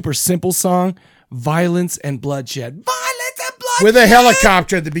really super simple song, Violence and Bloodshed. Violence and Bloodshed! With a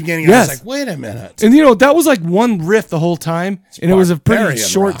helicopter at the beginning. Yes. I was like, wait a minute. And that was like one riff the whole time. And it was a pretty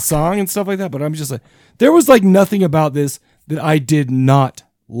short song and stuff like that. But I'm just like, there was like nothing about this that I did not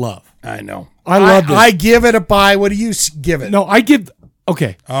love. I know. I loved it. I give it a buy. What do you give it? No, I give...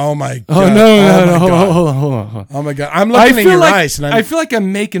 Okay. Oh my God. Oh no! Hold on. Oh my God! I'm looking in your eyes, and I feel like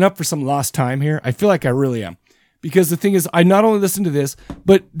I'm making up for some lost time here. I feel like I really am, because the thing is, I not only listened to this,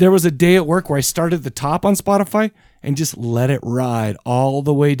 but there was a day at work where I started at the top on Spotify and just let it ride all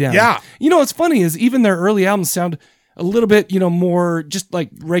the way down. Yeah. What's funny is even their early albums sound a little bit, more just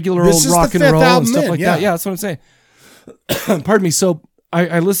like regular old rock and roll and stuff like that. Yeah, that's what I'm saying. Pardon me. So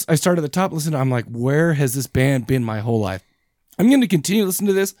I started at the top, listened. I'm like, where has this band been my whole life? I'm going to continue to listen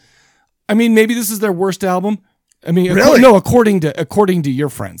to this. I mean, maybe this is their worst album. I mean, really? According to your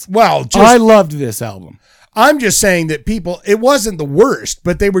friends. Well, I loved this album. I'm just saying that it wasn't the worst,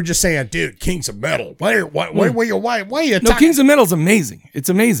 but they were just saying, dude, Kings of Metal. Why are you talking? Kings of Metal's amazing. It's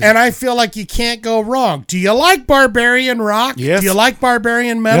amazing. And I feel like you can't go wrong. Do you like barbarian rock? Yes. Do you like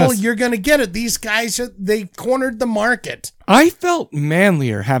barbarian metal? Yes. You're going to get it. These guys, they cornered the market. I felt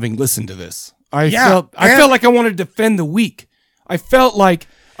manlier having listened to this. I felt like I wanted to defend the weak. I felt like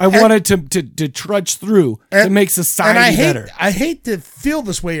I wanted to trudge through to make society better. I hate to feel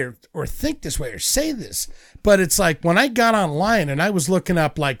this way or think this way or say this, but it's like when I got online and I was looking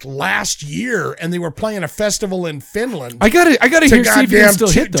up like last year and they were playing a festival in Finland. I got to hear see if you can still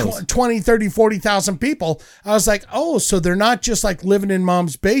hit those. 20, 30, 40,000 people. I was like, oh, so they're not just like living in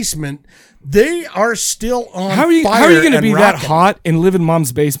mom's basement. They are still on fire. How are you going to be that hot and live in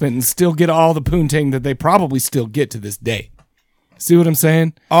mom's basement and still get all the poontang that they probably still get to this day? See what I'm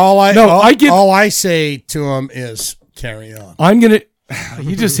saying? All I say to them is carry on. I'm going to...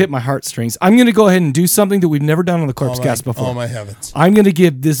 You just hit my heartstrings. I'm going to go ahead and do something that we've never done on the Corpse Cast before. Oh, my heavens. I'm going to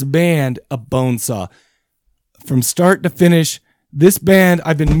give this band a bone saw. From start to finish, this band,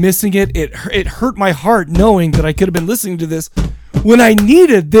 I've been missing it. It hurt my heart knowing that I could have been listening to this when I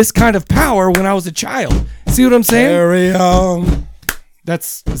needed this kind of power when I was a child. See what I'm saying? Carry on.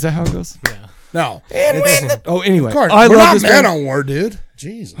 Is that how it goes? Yeah. No. Anyway. Of course. We're not Manowar, dude.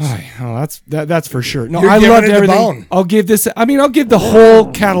 Jesus. Oh, that's for sure. No, I loved everything. Bone. I'll give the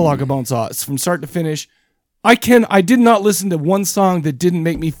whole catalog of Bone Saws from start to finish. I did not listen to one song that didn't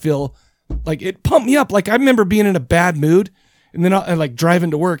make me feel like it pumped me up. Like I remember being in a bad mood and then I like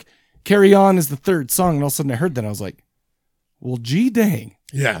driving to work. Carry On is the third song. And all of a sudden I heard that. I was like, well, gee dang.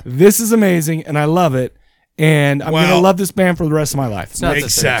 Yeah. This is amazing. And I love it. And I'm going to love this band for the rest of my life. It's not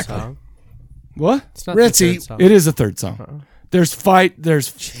exactly. The third song. What? It's not the third song. It is a third song. There's fighting.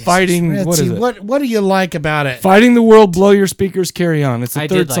 Ritzy, what is it? What do you like about it? Fighting the world, blow your speakers, carry on. It's the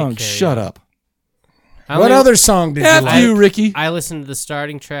third song. Shut up. What other song did you like? After you, Ricky. I listened to the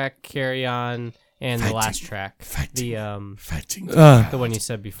starting track, Carry On, and the last track. The one you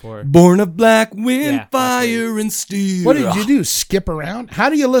said before. Born of black wind, fire, and steel. What did you do? Skip around? How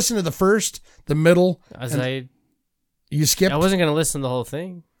do you listen to the first, the middle? You skipped? I wasn't going to listen to the whole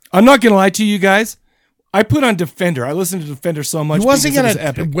thing. I'm not going to lie to you guys. I put on Defender. I listened to Defender so much. You wasn't going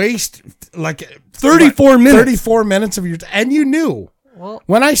to waste like 34 minutes. 34 minutes of your time. And you knew. Well,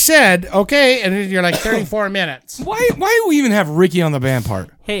 when I said, okay, and you're like 34 minutes. Why do we even have Ricky on the band part?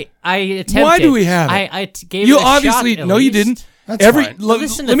 Hey, I attempted. Why do we have it? I gave you it a obviously shot, no, least. you didn't. That's fine.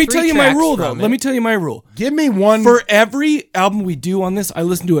 Let me tell you my rule, though. Let me tell you my rule. Give me one. For every album we do on this, I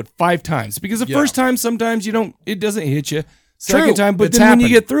listen to it 5 times. Because the first time, sometimes it doesn't hit you. Second time, but then when you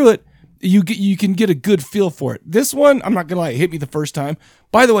get through it, you can get a good feel for it. This one, I'm not going to lie, it hit me the first time.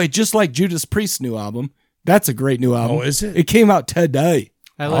 By the way, just like Judas Priest's new album, that's a great new album. Oh, is it? It came out today.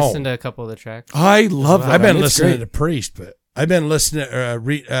 I listened to a couple of the tracks. I love that. I've been listening to Priest, but I've been listening,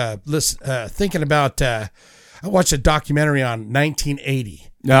 thinking about, I watched a documentary on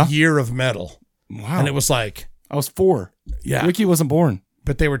 1980, Year of Metal. Wow. And it was like... I was 4. Yeah. Ricky wasn't born.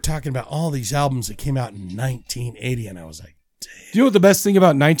 But they were talking about all these albums that came out in 1980, and I was like, damn. Do you know what the best thing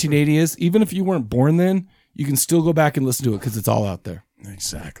about 1980 is? Even if you weren't born then, you can still go back and listen to it because it's all out there.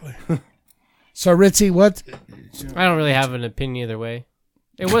 Exactly. So, Ritzy, what? I don't really have an opinion either way.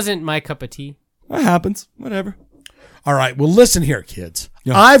 It wasn't my cup of tea. That happens. Whatever. All right. Well, listen here, kids.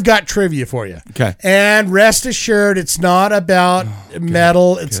 Yeah. I've got trivia for you. Okay. And rest assured, it's not about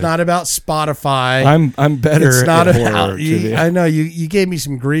metal. It's not about Spotify. I'm better. It's not at about. I know you gave me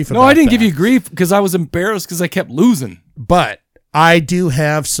some grief. No, I didn't give you grief because I was embarrassed because I kept losing. But I do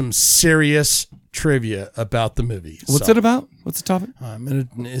have some serious trivia about the movie. What's it about? What's the topic?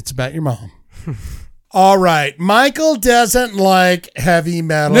 It's about your mom. All right. Michael doesn't like heavy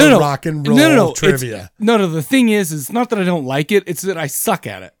metal, rock and roll trivia. No. The thing is, it's not that I don't like it. It's that I suck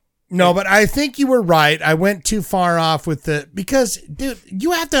at it. No, but I think you were right. I went too far off with because, dude,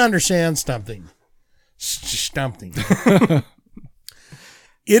 you have to understand something.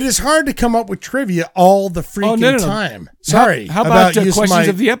 It is hard to come up with trivia all the freaking time. Sorry. How about questions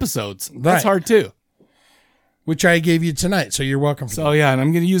of the episodes? That's hard too. Which I gave you tonight, so you're welcome. So yeah, and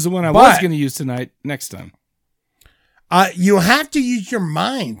I'm going to use the one I was going to use tonight next time. You have to use your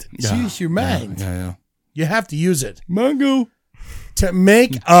mind. Use your mind. Yeah. You have to use it. Mango. To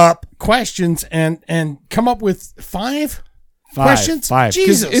make up questions and come up with five questions? 5.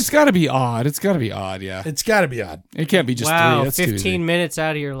 Jesus. It's got to be odd. It's got to be odd, yeah. It's got to be odd. It can't be just 3. That's 15 minutes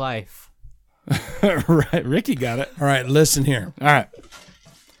out of your life. Right. Ricky got it. All right, listen here. All right.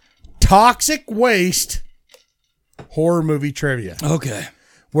 Toxic waste horror movie trivia. Okay.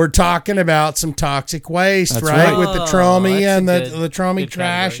 We're talking about some toxic waste, right? With the trauma and the trauma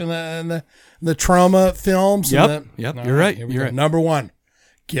trash and the trauma films. Yep. You're right. You're right. Number 1.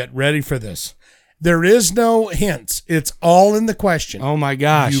 Get ready for this. There is no hints. It's all in the question. Oh my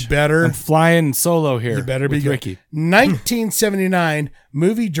gosh. You better. I'm flying solo here. You better be good. Ricky. 1979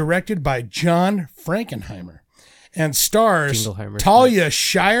 movie directed by John Frankenheimer and stars Talia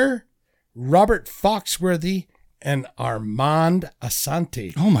Shire, Robert Foxworthy, and Armand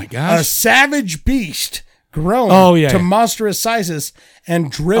Asante. Oh my gosh. A savage beast grown to monstrous sizes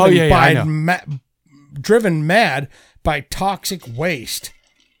and driven mad by toxic waste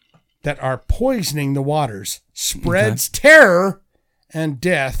that are poisoning the waters, spreads terror and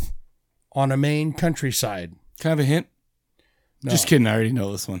death on a Maine countryside. Can I have a hint? No. Just kidding. I already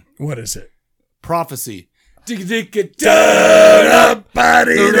know this one. What is it? Prophecy. Turn up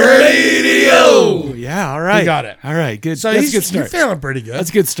body radio. Yeah, all right. You got it. All right, good. So that's a good start. You're feeling pretty good.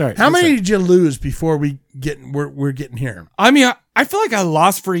 That's a good start. How many did you lose before we're getting here? I mean, I feel like I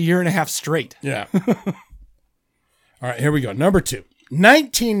lost for a year and a half straight. Yeah. All right, here we go. Number 2.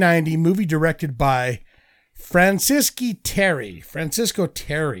 1990 movie directed by Francisco Terry,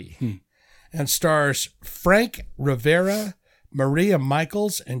 and stars Frank Rivera, Maria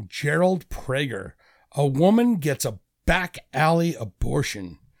Michaels, and Gerald Prager. A woman gets a back alley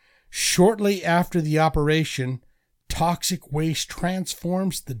abortion. Shortly after the operation, toxic waste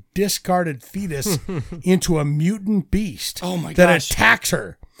transforms the discarded fetus into a mutant beast that attacks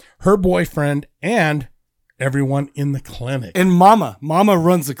her, her boyfriend, and everyone in the clinic. And Mama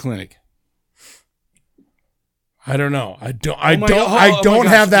runs the clinic. I don't know. I don't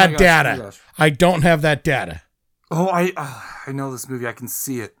have that data. I don't have that data. Oh, I know this movie. I can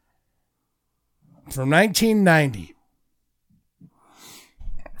see it. From 1990.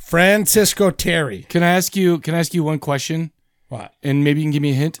 Francisco Terry. Can I ask you one question? What? And maybe you can give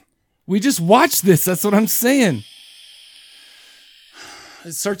me a hint. We just watched this. That's what I'm saying.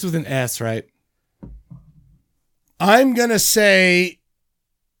 It starts with an S, right? I'm going to say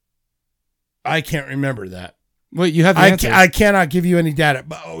I can't remember that. Wait, you have the answer. I cannot give you any data.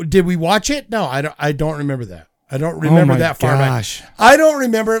 Did we watch it? No, I don't remember that. I don't remember that far back. I don't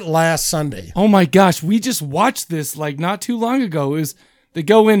remember it last Sunday. Oh my gosh, we just watched this like not too long ago. It was they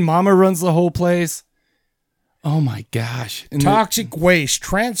go in, Mama runs the whole place. Oh my gosh. And toxic waste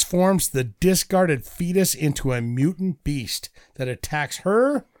transforms the discarded fetus into a mutant beast that attacks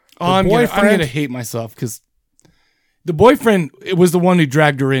her. I'm going to hate myself because the boyfriend was the one who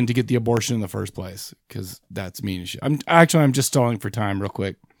dragged her in to get the abortion in the first place because that's mean as shit. I'm just stalling for time real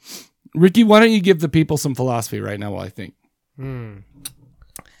quick. Ricky, why don't you give the people some philosophy right now while I think?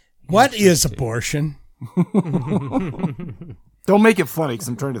 What is abortion? Don't make it funny because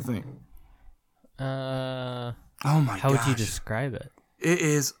I'm trying to think. Oh my gosh. How would you describe it? It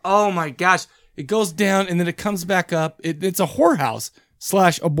is, oh my gosh. It goes down and then it comes back up. It's a whorehouse /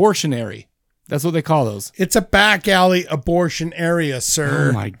 abortionary. That's what they call those. It's a back alley abortion area, sir.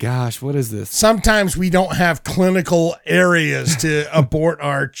 Oh my gosh, what is this? Sometimes we don't have clinical areas to abort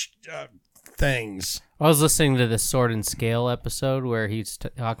our things. I was listening to the Sword and Scale episode where he's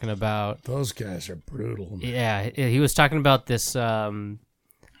talking about... Those guys are brutal. Man. Yeah, he was talking about this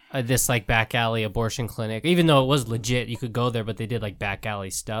this like back alley abortion clinic. Even though it was legit, you could go there, but they did like back alley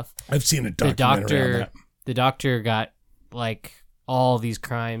stuff. I've seen a documentary on that. The doctor got like all these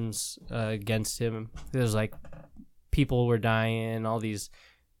crimes against him. There's like people were dying, all these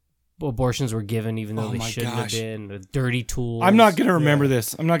abortions were given even though they shouldn't have been, with dirty tools. I'm not going to remember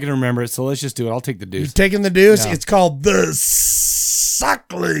this. I'm not going to remember it, so let's just do it. I'll take the deuce. You're taking the deuce? Yeah. It's called The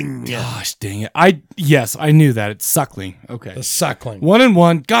Suckling. Gosh dang it. I knew that. It's Suckling. Okay. The Suckling.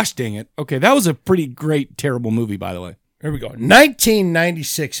 1-1. Gosh dang it. Okay, that was a pretty great, terrible movie, by the way. Here we go.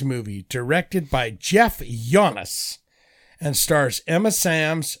 1996 movie directed by Jeff Jonas and stars Emma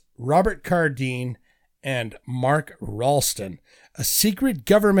Samms, Robert Carradine, and Mark Ralston. A secret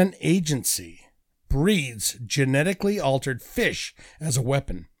government agency breeds genetically altered fish as a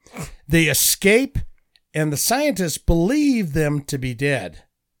weapon. They escape, and the scientists believe them to be dead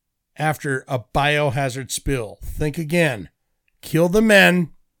after a biohazard spill. Think again. Kill the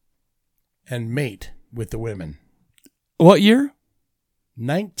men and mate with the women. What year?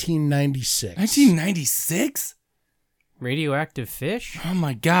 1996. 1996? Radioactive fish? Oh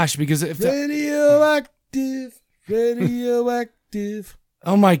my gosh, because if radioactive.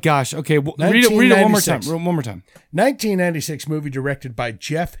 Oh my gosh. Okay, read it one more time. 1996 movie directed by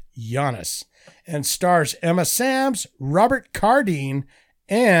Jeff Jonas and stars Emma Samms, Robert Carradine,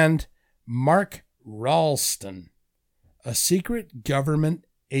 and Mark Ralston. A secret government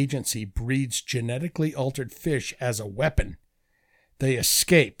agency breeds genetically altered fish as a weapon. They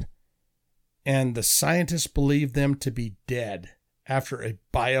escape, and the scientists believe them to be dead after a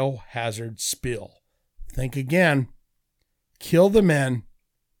biohazard spill. Think again. Kill the men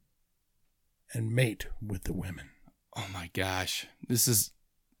and mate with the women. Oh my gosh. This is...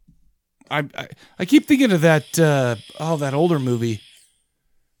 I keep thinking of that that older movie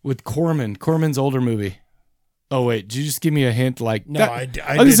with Corman. Corman's older movie. Oh wait, did you just give me a hint? Like no, that,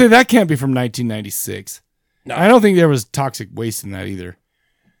 I was gonna say that can't be from 1996. No. I don't think there was toxic waste in that either.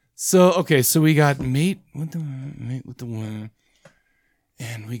 So, okay, so we got mate with the one.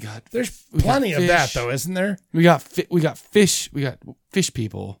 And there's plenty of that though, isn't there? We got fish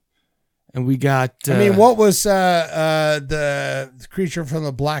people. And we got what was the creature from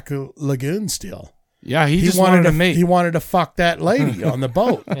the Black Lagoon still? Yeah, he just wanted to mate. He wanted to fuck that lady on the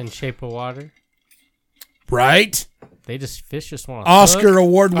boat. In Shape of Water. Right? Fish just want to Oscar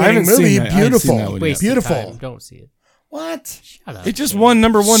award-winning movie. Beautiful. Beautiful. Don't see it. What? Shut up. It just won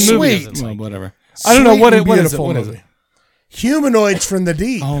number one movie. Well, whatever. I don't know what is it. What is it? Humanoids from the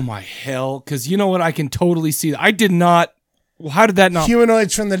Deep. Oh my hell! Because you know what? I can totally see that. I did not. Well, how did that not?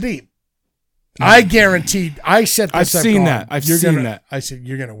 Humanoids from the Deep. I guaranteed. I set this I've seen that. I've seen that. I said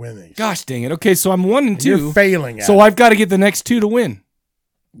you're gonna win these. Gosh dang it! Okay, so I'm 1 and 2. You're failing. So I've got to get the next 2 to win.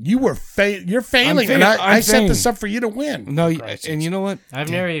 You're failing, and I set this up for you to win. No, and you know what? I've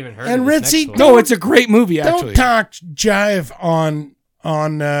never even heard. And of this Ritzy, next one. No, it's a great movie. Actually, don't talk jive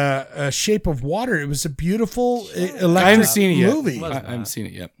on Shape of Water. It was a beautiful electric I haven't seen it yet. movie. I haven't seen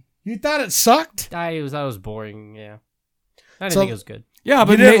it yet. You thought it sucked? That was boring. Yeah, I didn't think it was good. Yeah,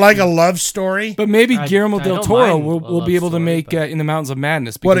 but you didn't like a love story. But maybe Guillermo del Toro will be able to make In the Mountains of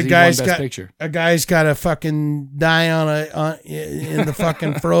Madness because he won Best Picture. A guy's got to fucking die in the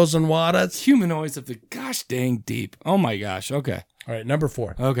fucking frozen waters. Humanoids of the gosh dang deep. Oh my gosh. Okay. All right, number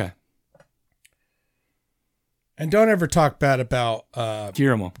 4. Okay. And don't ever talk bad about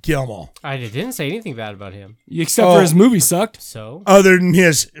Guillermo. I didn't say anything bad about him. Except for his movie sucked. So? Other than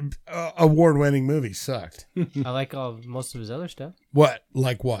his award-winning movie sucked. I like most of his other stuff. What?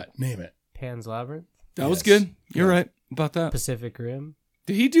 Like what? Name it. Pan's Labyrinth. That was good. You're right about that. Pacific Rim.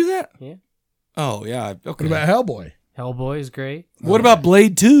 Did he do that? Yeah. Oh, yeah. Okay. What about Hellboy? Hellboy is great. What about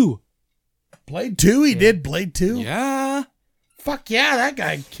Blade 2? Blade 2? He did Blade 2? Yeah. Fuck yeah, that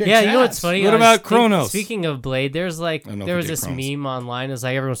guy kicks Yeah, you know ass. what's funny? What about Kronos? Speaking of Blade, there was this meme online. It's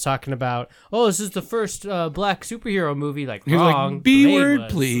like everyone's talking about, oh, this is the first black superhero movie. Like, He was wrong. like, B-word,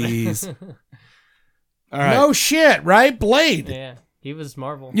 please. All right. No shit, right? Blade. Yeah, he was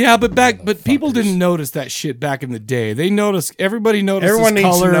Marvel. Yeah, but people didn't notice that shit back in the day. Everybody noticed Everyone needs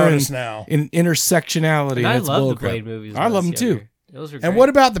color to notice now. And intersectionality. And I it's love the bullcrap. Blade movies. I love them too. Those were great. And what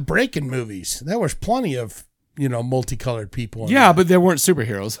about the Breaking movies? There was plenty of multicolored people. Yeah, but they weren't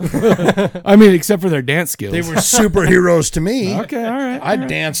superheroes. I mean, except for their dance skills. They were superheroes to me. Okay, all right. I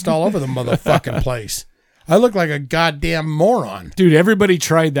danced all over the motherfucking place. I look like a goddamn moron. Dude, everybody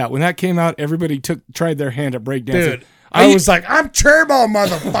tried that. When that came out, everybody tried their hand at breakdancing. Dude, I was like, I'm Turbo,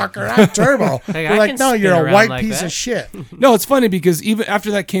 motherfucker. I'm Turbo. Hey, They're like, no, you're a white piece of shit. No, it's funny because even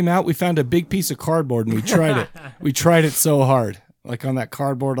after that came out, we found a big piece of cardboard and we tried it. We tried it so hard. Like on that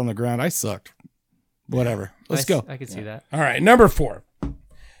cardboard on the ground. I sucked. Whatever. Let's go. I can see that. All right, number 4.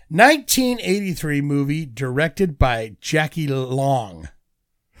 1983 movie directed by Jackie Long.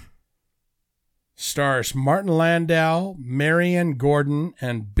 Stars Martin Landau, Marion Gordon,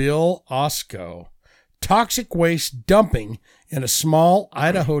 and Bill Osco. Toxic waste dumping in a small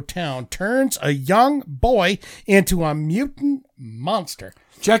Idaho town turns a young boy into a mutant monster.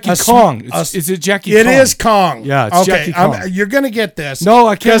 Jackie Kong. Is it Jackie Kong? It is Kong. Yeah, it's Jackie Kong. You're going to get this. No,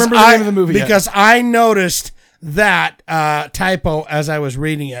 I can't remember the name of the movie because I noticed that typo as I was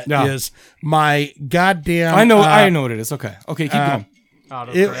reading it is my goddamn... I know what it is. Okay, keep going.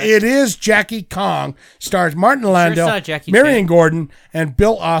 It is Jackie Kong. Stars Martin Landau, Marion Gordon, and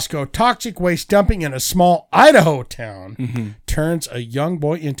Bill Osco. Toxic waste dumping in a small Idaho town turns a young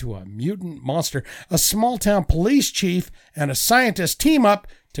boy into a mutant monster. A small town police chief and a scientist team up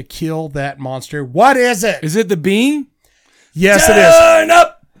to kill that monster. What is it? Is it the Bean? Yes, it is. Turn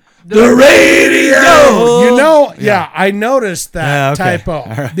up the radio. Yeah, I noticed that okay. typo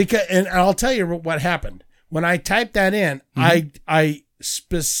Right. because, and I'll tell you what happened when I typed that in. I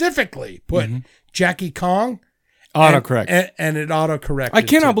specifically put Jackie Kong autocorrect and it autocorrected. I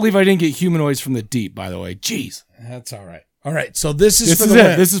cannot believe I didn't get humanoids from the deep, by the way. Jeez. That's all right. All right, so this is it.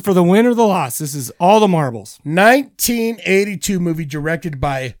 win. This is for the win or the loss. This is all the marbles. 1982 movie directed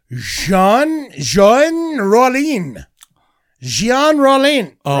by Jean Rollin. Jean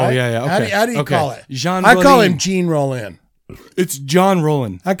Rollin. Oh, right? yeah. Okay. How do you call it? Jean I call Rollin. him Gene Rollin. It's John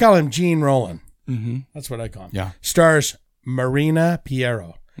Rollin. I call him Gene Rollin. Mm-hmm. That's what I call him. Yeah. Stars Marina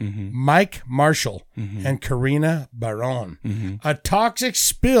Piero, Mike Marshall, and Karina Baron. A toxic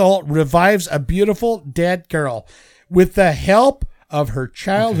spill revives a beautiful dead girl. With the help of her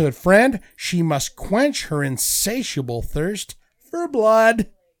childhood friend, she must quench her insatiable thirst for blood.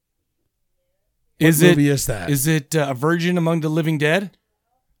 What movie is that? Is it A Virgin Among the Living Dead?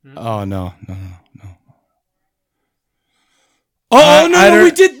 Oh, no. Oh,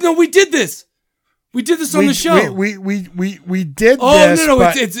 no, we did this. We did this on the show. We did oh, this. Oh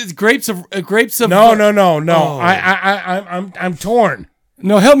no, it's grapes of No. Oh. I'm torn.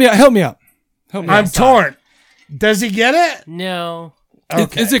 No, help me out. I'm torn. Does he get it? No.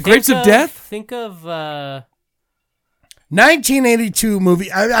 Okay. Is it Grapes of Death? Think of 1982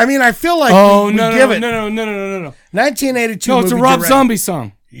 movie. I mean, I feel like we give it. No. 1982 No, movie. it's a Rob Zombie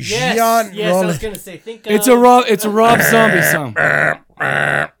song. Yes, I was going to say, think of... It's a Rob Zombie song.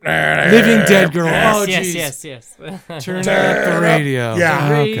 Living Dead Girl. Yes. Turn up the radio.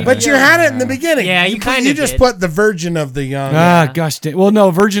 Yeah. Okay. But you had it in the beginning. Yeah, you kind of You just put the Virgin of the Young. Gosh. Well,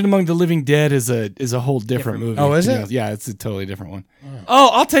 no, Virgin Among the Living Dead is a whole different movie. Oh, is it? Yeah, it's a totally different one.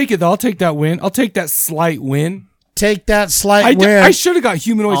 Oh, I'll take it, though. I'll take that win. I'll take that slight win. Take that slight win. I should have got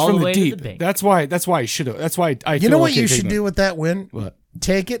Humanoids All from the the way to deep. the That's why I should have. That's why I You know what you should do with that win? What?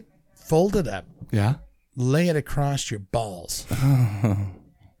 Take it, fold it up. Yeah. Lay it across your balls.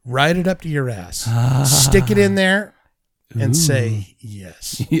 Ride it up to your ass. Stick it in there and say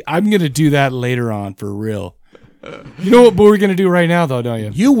yes. I'm going to do that later on for real. You know what we're going to do right now, though, don't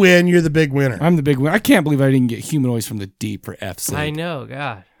you? You win. You're the big winner. I'm the big winner. I can't believe I didn't get Humanoids from the deep for F's sake. I know,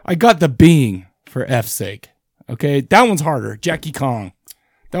 God. I got the Being for F's sake. Okay? That one's harder. Jackie Kong.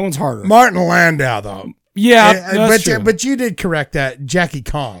 That one's harder. Martin Landau, though. Yeah, that's true. But you did correct that. Jackie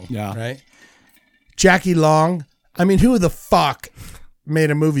Kong. Yeah. Right? Jackie Long. I mean, who the fuck made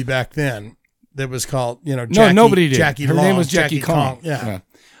a movie back then that was called, Jackie, no, nobody did. Jackie Her Long, name was Jackie Kong. Yeah.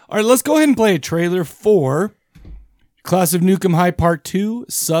 All right, let's go ahead and play a trailer for Class of Nuke 'Em High Part 2,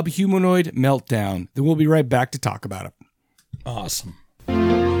 Subhumanoid Meltdown. Then we'll be right back to talk about it. Awesome.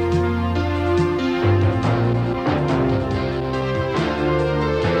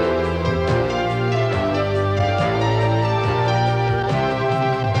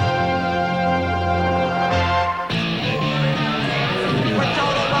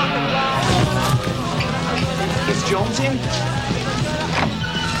 Jones in?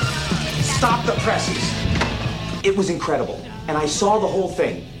 Stop the presses. It was incredible. And I saw the whole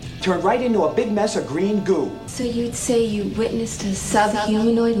thing. Turned right into a big mess of green goo. So you'd say you witnessed a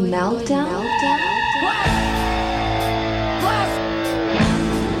subhumanoid meltdown?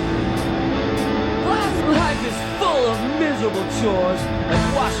 Life is full of miserable chores, like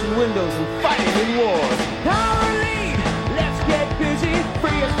washing windows and fighting in wars. Power lead! Let's get busy,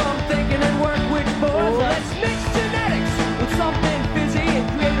 free us from thinking and work with boards. Let's mix genetics with something fizzy and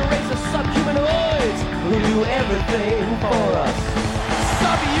create a race of subhumanoids who do everything for us.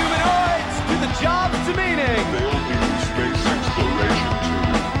 Subhumanoids do the jobs to meaning. They'll do space exploration too.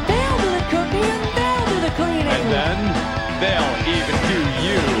 They'll do the cooking and they'll do the cleaning. And then they'll even do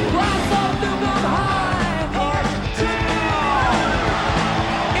you. Class of Nuke 'Em High Part 2.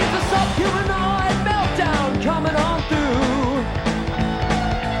 It's a subhumanoid meltdown coming on through.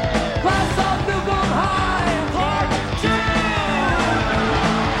 Class of Nuke 'Em High Part 2.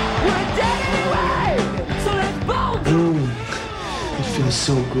 We're dead anyway, so let's bounce. It feels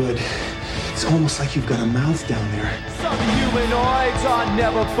so good. It's almost like you've got a mouth down there. Subhumanoids are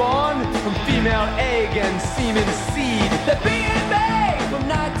never born from female egg and semen seed. They're being made from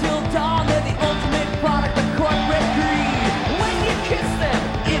night till dawn. They're the ultimate product of corporate greed. When you kiss them,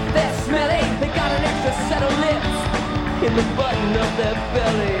 if they're smelly, they got an extra set of lips in the button of their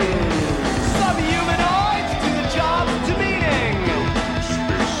belly. Subhumanoids do the job to meaning.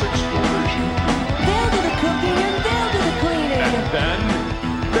 Space exploration. They'll do the cooking and they'll do the cleaning. And then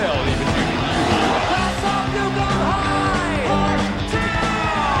they'll even do you. Class of Nuke 'Em High Part 2.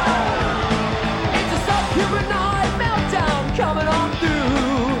 It's a subhumanoid meltdown coming on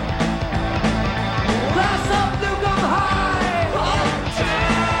through. Class of Nuke 'Em High Part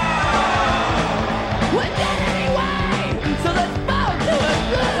 2. We're dead anyway, so let's bow to it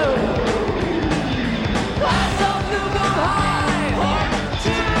through. Class of Nuke 'Em High Part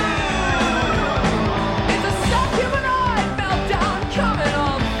 2. It's a subhumanoid meltdown coming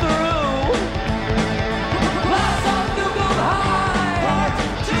on through. Class of Nuke 'Em High Part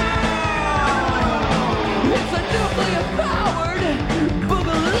 2. It's a nuclear-powered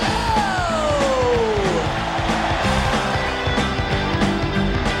boogaloo.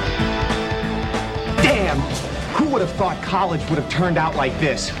 Damn! Who would have thought college would have turned out like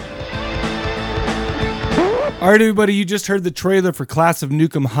this? All right, everybody, you just heard the trailer for Class of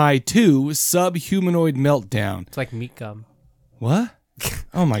Nuke 'Em High 2, Subhumanoid Meltdown. It's like meat gum. What?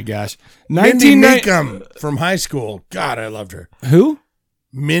 Oh, my gosh. Mindy Meekum from high school. God, I loved her. Who?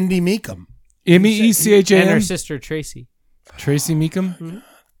 Mindy Meekum. Mecham? And her sister, Tracy. Tracy Meekum?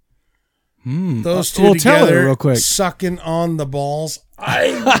 Those two Well, together, tell her real quick. sucking on the balls.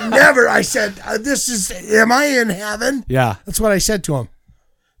 I said, am I in heaven? Yeah. That's what I said to him.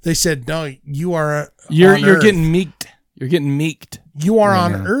 They said, no, you are You're getting meeked. You're getting meeked. You are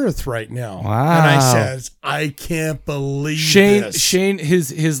on Earth right now. Wow. And I says, I can't believe this. Shane,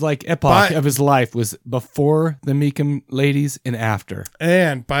 his like epoch of his life was before the Meekum ladies and after.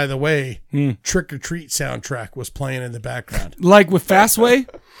 And by the way, Trick or Treat soundtrack was playing in the background. Like with Fastway?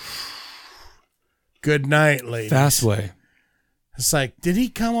 Good night, ladies. Fastway. It's like, did he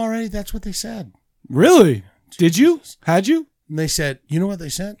come already? That's what they said. Really? Did you? Had you? And they said, you know what they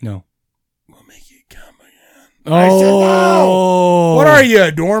said? No. We'll make you come again. Oh. I said, no. What are you,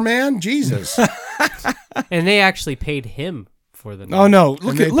 a doorman? Jesus. And they actually paid him for the night. Oh, no.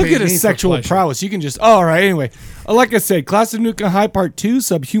 Look at his sexual prowess. You can just... all right, anyway. Like I said, Class of Nuke High Part 2,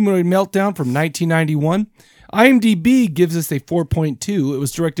 Subhumanoid Meltdown from 1991. IMDb gives us a 4.2. It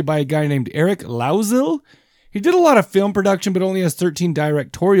was directed by a guy named Eric Lauzil. He did a lot of film production, but only has 13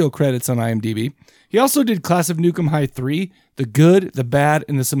 directorial credits on IMDb. He also did Class of Nukem High 3, The Good, The Bad,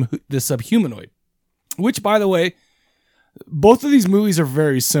 and the Subhumanoid. Which, by the way, both of these movies are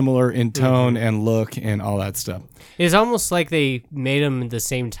very similar in tone and look and all that stuff. It's almost like they made them at the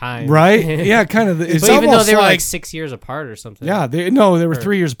same time. Right? Yeah, kind of. But even though they were like 6 years apart or something. Yeah, they were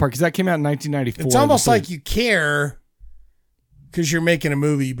 3 years apart because that came out in 1994. It's almost like you care because you're making a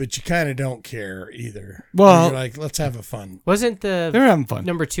movie, but you kind of don't care either. Well, you're like, let's have a fun. Wasn't they're having fun.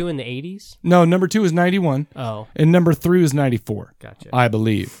 number 2 in the 80s? No, number 2 was 91. Oh. And number 3 was 94. Gotcha. I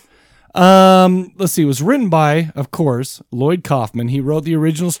believe. Let's see. It was written by, of course, Lloyd Kaufman. He wrote the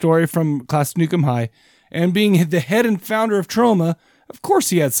original story from Class of Nukem High. And being the head and founder of Troma, of course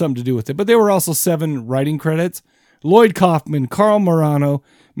he had something to do with it. But there were also 7 writing credits. Lloyd Kaufman, Carl Morano,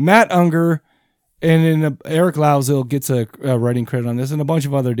 Matt Unger, and then Eric Lauzil gets a writing credit on this, and a bunch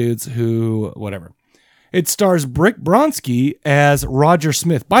of other dudes who, whatever. It stars Brick Bronski as Roger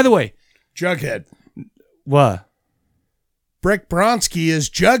Smith. By the way, Jughead. What? Brick Bronski is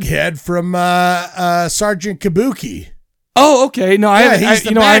Jughead from Sergeant Kabuki. Oh, okay. No, I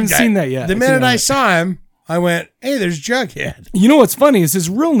haven't guy. seen that yet. The minute I saw him, I went, "Hey, there's Jughead." You know what's funny is his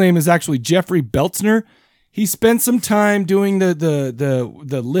real name is actually Jeffrey Beltzner. He spent some time doing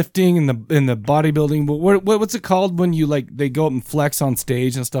the lifting and the bodybuilding. What's it called when you like they go up and flex on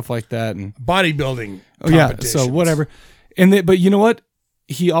stage and stuff like that? And bodybuilding. Oh yeah, so whatever. But you know what?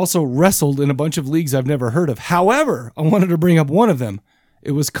 He also wrestled in a bunch of leagues I've never heard of. However, I wanted to bring up one of them.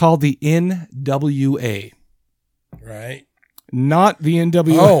 It was called the NWA. Right. Not the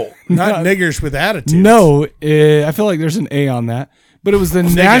NWA. Oh, not niggers with attitudes. No, I feel like there's an A on that. But it was the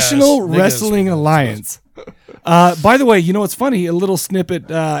National Wrestling Alliance. By the way, you know what's funny? A little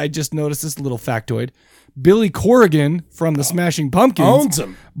snippet. I just noticed this little factoid. Billy Corrigan from the Smashing Pumpkins owns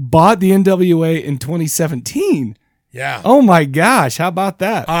them. Bought the NWA in 2017. Yeah. Oh my gosh, how about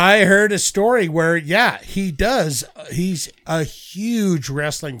that? I heard a story where, he does. He's a huge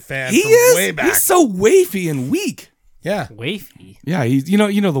wrestling fan. He is. Way back. He's so wafy and weak. Yeah, wafy. Yeah, he's you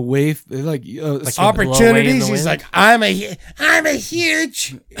know the wave like opportunities. He's like, I'm a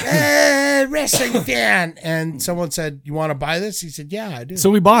huge wrestling fan, and someone said, "You want to buy this?" He said, "Yeah, I do." So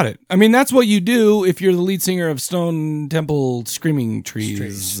we bought it. I mean, that's what you do if you're the lead singer of Stone Temple Screaming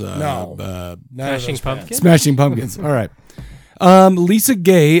Trees. Smashing Pumpkins. Smashing Pumpkins. All right. Lisa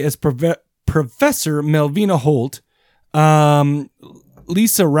Gay as Professor Melvina Holt.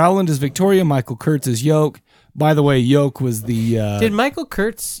 Lisa Rowland as Victoria. Michael Kurtz as Yoke. By the way, Yoke was the... Did Michael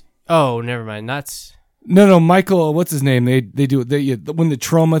Kurtz... Oh, never mind. That's... No, Michael... What's his name? They do... when the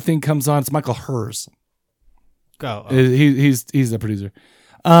Troma thing comes on, it's Michael Hers. Oh. He's the producer.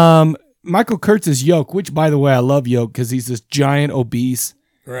 Michael Kurtz is Yoke, which, by the way, I love Yoke because he's this giant, obese,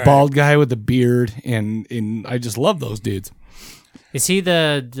 bald guy with a beard, and I just love those dudes. Is he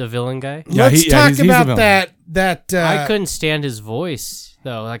the villain guy? Yeah, Let's talk about that. I couldn't stand his voice.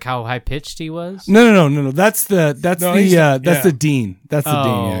 Though, like how high pitched he was. No. That's the dean. That's the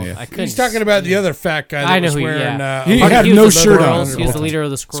dean. Yeah. He's talking about the other fat guy. That was wearing, he had no shirt on. He was the leader of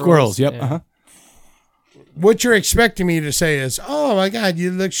the Squirrels. Squirrels. Yep. Yeah. What you're expecting me to say is, "Oh my God,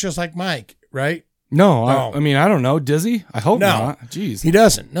 you look just like Mike," right? No. I mean, I don't know. Does he? I hope not. Jeez, he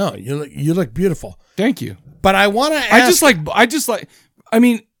doesn't. No, you look beautiful. Thank you. But I want to ask. I just like. I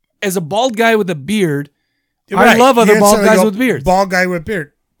mean, as a bald guy with a beard. Right. I love other bald guys with beards. Bald guy with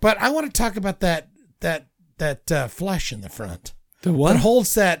beard. But I want to talk about that flesh in the front. The what? That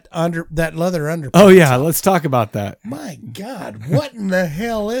holds that leather underpants. Oh yeah, let's talk about that. My God, what in the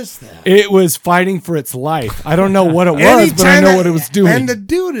hell is that? It was fighting for its life. I don't know what it was, but I know what it was doing. And the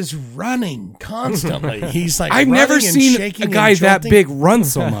dude is running constantly. He's like, I've never seen a guy that big run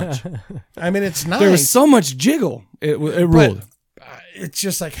so much. I mean, it's nice. There was so much jiggle. It ruled. It's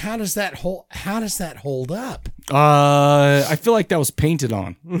just like, how does that hold up? I feel like that was painted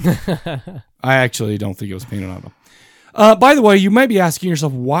on. I actually don't think it was painted on them. By the way, you might be asking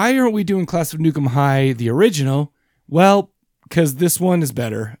yourself, why aren't we doing Class of Nuke 'Em High, the original? Well, because this one is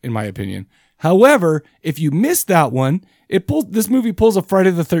better, in my opinion. However, if you missed that one, this movie pulls a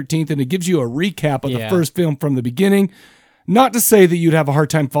Friday the 13th, and it gives you a recap of the first film from the beginning. Not to say that you'd have a hard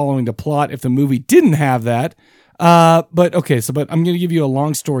time following the plot if the movie didn't have that. But I'm going to give you a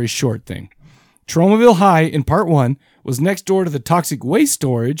long story short thing. Tromaville High in part 1 was next door to the toxic waste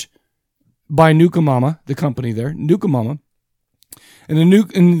storage by Nuke-A-Mama, the company there, Nuke-A-Mama. And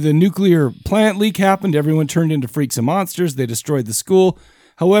the nuclear plant leak happened. Everyone turned into freaks and monsters. They destroyed the school.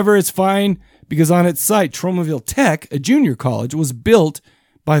 However, it's fine because on its site, Tromaville Tech, a junior college, was built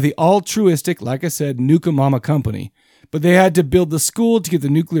by the altruistic, like I said, Nuke-A-Mama company. But they had to build the school to get the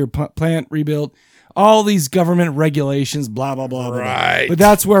nuclear plant rebuilt. All these government regulations, blah, blah, blah, blah. Right. But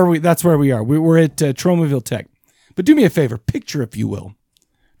that's where we are. We're at Tromaville Tech. But do me a favor, picture, if you will.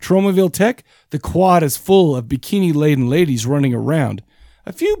 Tromaville Tech, the quad is full of bikini-laden ladies running around.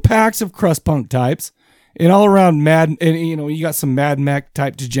 A few packs of crust punk types, and all around you got some Mad Mac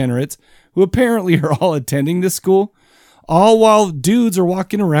type degenerates who apparently are all attending this school. All while dudes are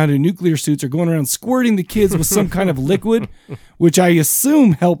walking around in nuclear suits, are going around squirting the kids with some kind of liquid, which I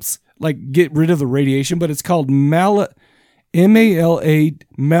assume helps get rid of the radiation, but it's called malathion.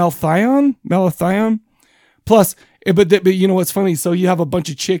 Plus, but you know what's funny? So you have a bunch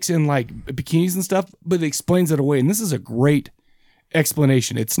of chicks in bikinis and stuff, but it explains it away. And this is a great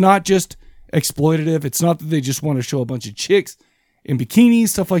explanation. It's not just exploitative. It's not that they just want to show a bunch of chicks in bikinis,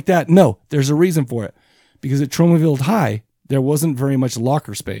 stuff like that. No, there's a reason for it. Because at Tromaville High, there wasn't very much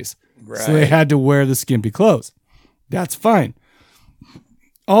locker space. Right. So they had to wear the skimpy clothes. That's fine.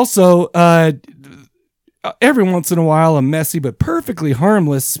 Also, every once in a while, a messy but perfectly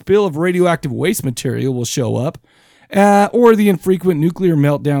harmless spill of radioactive waste material will show up, or the infrequent nuclear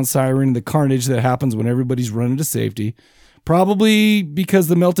meltdown siren, the carnage that happens when everybody's running to safety. Probably because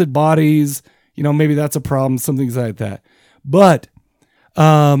the melted bodies, maybe that's a problem, some things like that. But,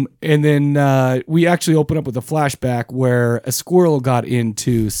 and then we actually open up with a flashback where a squirrel got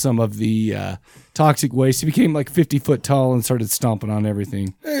into some of the toxic waste. He became 50 foot tall and started stomping on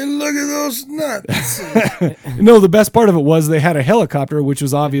everything. Hey, look at those nuts. No, the best part of it was they had a helicopter, which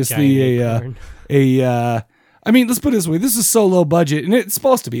was obviously I mean, let's put it this way. This is so low budget, and it's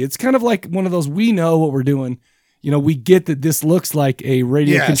supposed to be. It's kind of like one of those, we know what we're doing. We get that this looks like a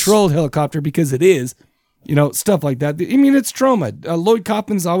radio-controlled helicopter because it is. Stuff like that. I mean, it's Troma. Lloyd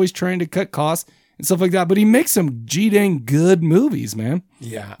Kaufman's always trying to cut costs and stuff like that, but he makes some G-dang good movies, man.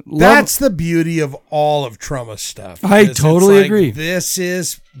 Yeah. That's the beauty of all of Troma's stuff. I totally agree. This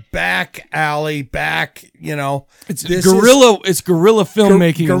is back alley, it's guerrilla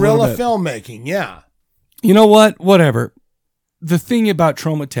filmmaking. Guerrilla filmmaking, yeah. You know what? Whatever. The thing about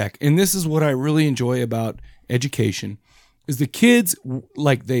Troma Tech, and this is what I really enjoy about education, is the kids,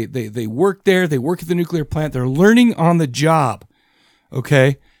 they work there, they work at the nuclear plant, they're learning on the job.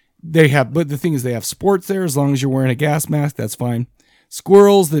 Okay? But the thing is, they have sports there. As long as you're wearing a gas mask, that's fine.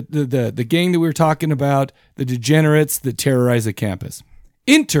 Squirrels, the gang that we were talking about, the degenerates that terrorize the campus.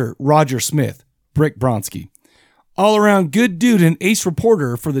 Enter Roger Smith, Brick Bronsky. All around good dude and ace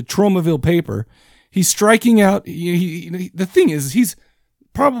reporter for the Tromaville paper. He's striking out. The thing is, he's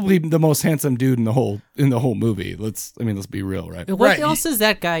probably the most handsome dude in the whole movie. Let's be real, right? What else is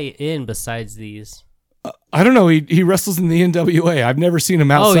that guy in besides these? I don't know. He wrestles in the NWA. I've never seen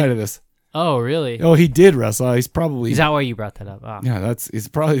him outside of this. Oh, really? Oh, he did wrestle. He's probably. Is that why you brought that up? Oh. Yeah, it's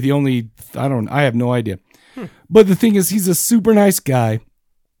probably the only. I have no idea. But the thing is, he's a super nice guy.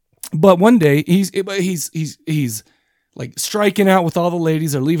 But one day he's striking out with all the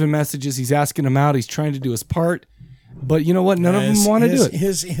ladies. They're leaving messages. He's asking them out. He's trying to do his part. But you know what? None of them want to do it.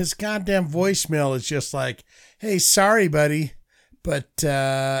 His goddamn voicemail is just like, "Hey, sorry, buddy, but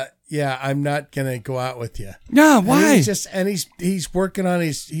I'm not gonna go out with you." Yeah, why? And he's working on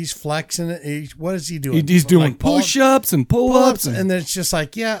he's flexing it. What is he doing? He's doing push-ups and pull-ups, and then it's just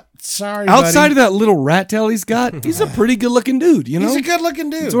like, yeah, sorry. Outside buddy. of that little rat tail he's got, he's a pretty good-looking dude. He's a good-looking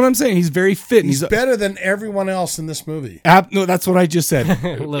dude. That's what I'm saying. He's very fit. He's better than everyone else in this movie. No, that's what I just said.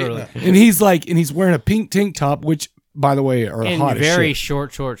 Literally. And he's wearing a pink tank top, which, by the way, are hot as shit. Very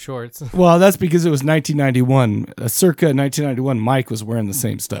short shorts. Well, that's because it was 1991. Circa 1991, Mike was wearing the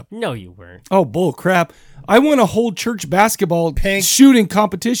same stuff. No, you weren't. Oh, bull crap. I won a whole church basketball shooting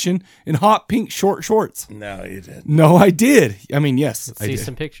competition in hot pink short shorts. No, you didn't. No, I did. I mean, yes, I did. See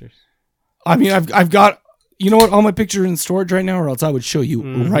some pictures. I mean, I've got, you know what, all my pictures are in storage right now, or else I would show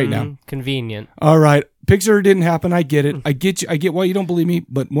you right now. Convenient. All right. Picture didn't happen. I get it. I get why you don't believe me,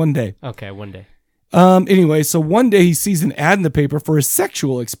 but one day. Okay, one day. Anyway, so one day he sees an ad in the paper for a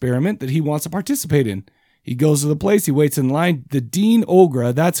sexual experiment that he wants to participate in. He goes to the place, he waits in line. The Dean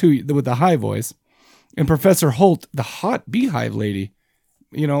Ogra, that's who with the high voice, and Professor Holt, the hot beehive lady.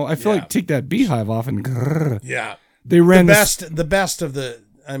 You know, I feel like take that beehive off and they ran the best of the.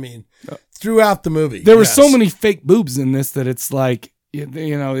 I mean, throughout the movie, there were so many fake boobs in this that it's like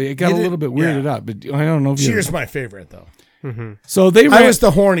you know it got a little bit weirded out. But I don't know if she's my favorite though. Mm-hmm. So I was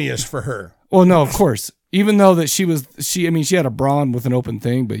the horniest for her. Well, no, of course. Even though that she had a bra on with an open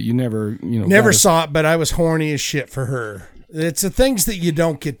thing, but you never saw it. But I was horny as shit for her. It's the things that you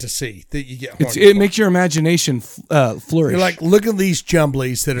don't get to see that you get horny. It makes your imagination flourish. You're like, look at these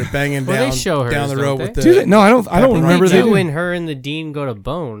jumblies that are banging down the road with the. Do they? No, I don't remember that. When her and the Dean go to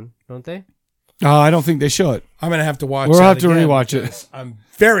bone, don't they? I don't think they show it. I'm gonna have to watch. We'll have to rewatch it. I'm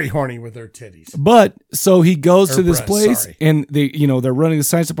very horny with their titties. But so he goes to this place, and they're running the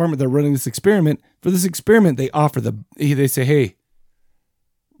science department. They're running this experiment. For this experiment, they offer they say, hey,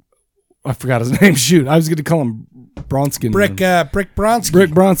 I forgot his name. Shoot, I was going to call him Bronsky. Brick Bronsky.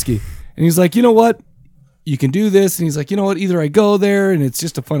 Brick Bronsky. And he's like, you know what? You can do this. And he's like, you know what? Either I go there and it's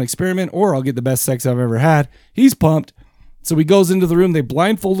just a fun experiment, or I'll get the best sex I've ever had. He's pumped. So he goes into the room. They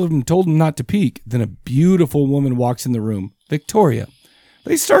blindfolded him and told him not to peek. Then a beautiful woman walks in the room, Victoria.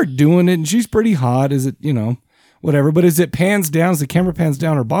 They start doing it, and she's pretty hot. Is it, whatever. But as it pans down, as the camera pans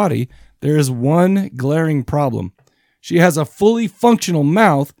down her body, there is one glaring problem. She has a fully functional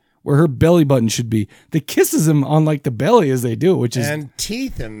mouth where her belly button should be. They kisses him on like the belly as they do, which is and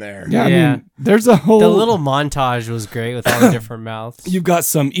teeth in there. Yeah, I mean, there's a whole the little montage was great with all the different mouths. You've got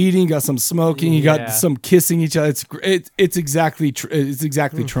some eating, you got some smoking, you got some kissing each other. It's exactly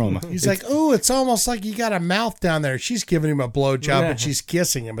trauma. He's like, oh, it's almost like you got a mouth down there. She's giving him a blowjob, but she's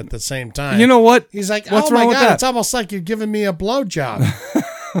kissing him at the same time. You know what? He's like, what's oh my wrong with god, that? it's almost like you're giving me a blowjob.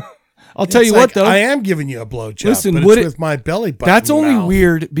 I'll tell you what, though. I am giving you a blowjob. Listen, but it's with my belly button. That's only mouth.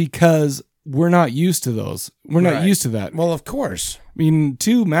 weird because we're not used to those. We're not used to that. Well, of course. I mean,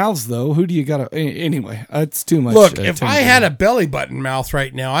 two mouths, though. Who do you got to... Anyway, that's too much. Look, if I had a belly button mouth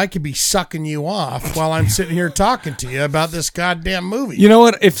right now, I could be sucking you off while I'm sitting here talking to you about this goddamn movie. You know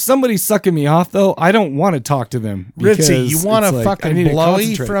what? If somebody's sucking me off, though, I don't want to talk to them. Ritzy, you want a fucking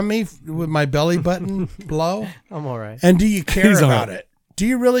blowy from me with my belly button blow? I'm all right. And do you care about it? Do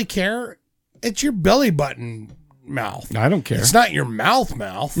you really care? It's your belly button mouth. I don't care. It's not your mouth.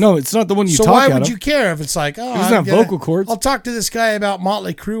 No, it's not the one you talk So why out would of. you care if it's like, oh, it's not vocal cords. I'll talk to this guy about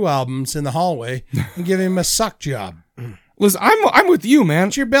Motley Crue albums in the hallway and give him a suck job. Listen, I'm with you, man.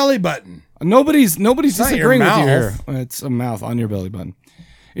 It's your belly button. Nobody's disagreeing with you here. It's a mouth on your belly button.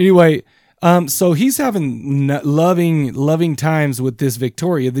 Anyway, so he's having loving times with this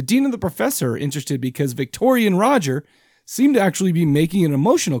Victoria. The dean and the professor are interested because Victoria and Roger seem to actually be making an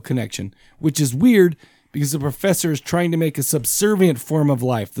emotional connection, which is weird because the professor is trying to make a subservient form of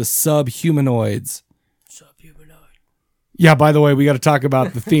life, the subhumanoids. Yeah, by the way, we got to talk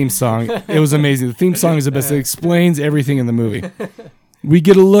about the theme song. It was amazing. The theme song is the best. It explains everything in the movie. We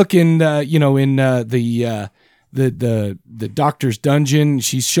get a look in the doctor's dungeon.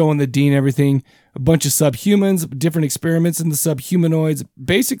 She's showing the dean everything. A bunch of subhumans, different experiments in the subhumanoids.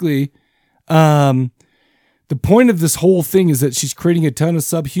 Basically, the point of this whole thing is that she's creating a ton of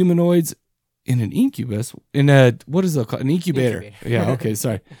subhumanoids in an incubus, in a, what is it called? An incubator. Yeah, okay,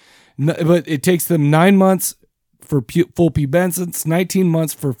 sorry. No, but it takes them 9 months for full pubescence, 19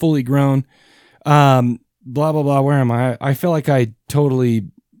 months for fully grown. Blah, blah, blah. Where am I? I feel like I totally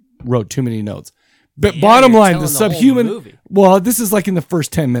wrote too many notes. But bottom line, the subhuman, well, this is like in the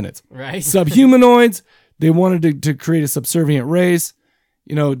first 10 minutes. Right. Subhumanoids, they wanted to create a subservient race.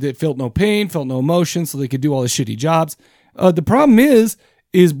 That felt no pain, felt no emotion, so they could do all the shitty jobs. The problem is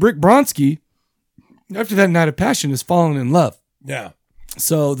Brick Bronsky, after that night of passion, has fallen in love. Yeah.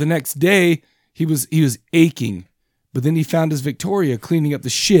 So the next day, he was aching, but then he found his Victoria cleaning up the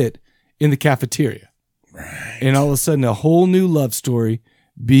shit in the cafeteria. Right. And all of a sudden, a whole new love story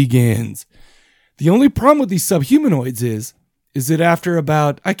begins. The only problem with these subhumanoids is that after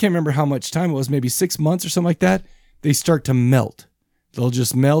about, I can't remember how much time it was, maybe 6 months or something like that, they start to melt. They'll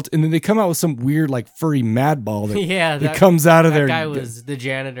just melt, and then they come out with some weird, like, furry mad ball that comes out of their... The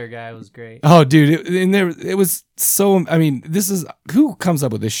janitor guy was great. Oh, dude, it was so... I mean, this is... Who comes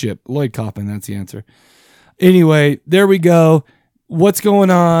up with this shit? Lloyd Kaufman, that's the answer. Anyway, there we go. What's going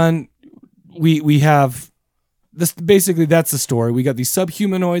on? We have... this. Basically, that's the story. We got these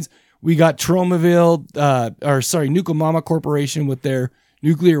subhumanoids. We got Nuke Mama Corporation with their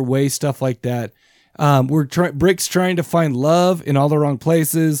nuclear waste, stuff like that. Brick's trying to find love in all the wrong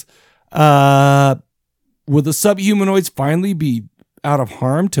places. Will the subhumanoids finally be out of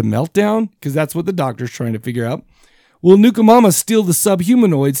harm to Meltdown? Because that's what the doctor's trying to figure out. Will Nuke steal the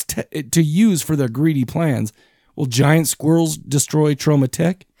subhumanoids to use for their greedy plans? Will giant squirrels destroy Trauma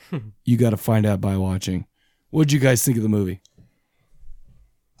Tech? You got to find out by watching. What'd you guys think of the movie?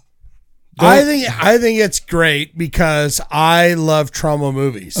 I think it's great because I love trauma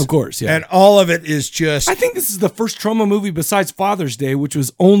movies. Of course, yeah. And all of it is just... I think this is the first trauma movie besides Father's Day, which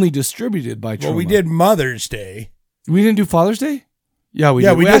was only distributed by Trauma. Well, we did Mother's Day. We didn't do Father's Day? Yeah, we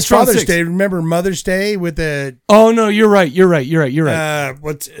did. We did Father's Day. Remember Mother's Day with the... Oh, no, you're right.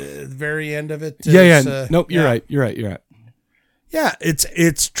 What's the very end of it? Nope, you're right. Yeah,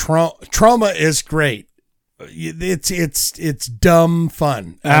 it's trauma is great. It's dumb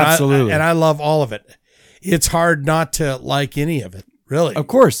fun. Absolutely. And I love all of it. It's hard not to like any of it, really. Of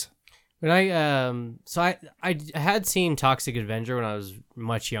course. When I had seen Toxic Avenger when I was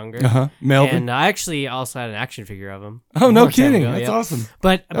much younger. Melvin. And I actually also had an action figure of him. Oh, no kidding. That's awesome.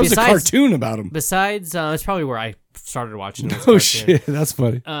 But that was a cartoon about him. Besides, that's probably where I started watching it. Oh, shit. That's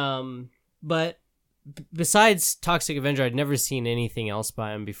funny. But besides Toxic Avenger, I'd never seen anything else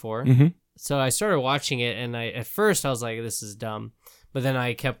by him before. Mm-hmm. So I started watching it, and at first I was like, "This is dumb," but then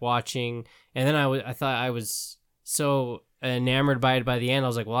I kept watching, and then I thought I was so enamored by it by the end. I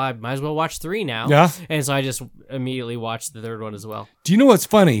was like, "Well, I might as well watch 3 now." Yeah, and so I just immediately watched the 3rd one as well. Do you know what's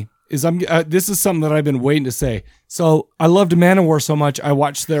funny? Is this is something that I've been waiting to say. So I loved Manowar so much, I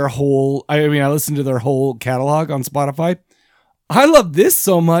watched their whole. I listened to their whole catalog on Spotify. I love this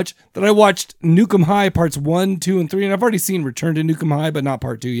so much that I watched Nuke High parts 1, 2, and 3, and I've already seen Return to Nuke High, but not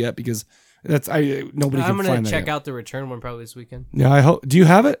part 2 yet because nobody can find that. I'm gonna check out the Return one probably this weekend. Yeah, I hope. Do you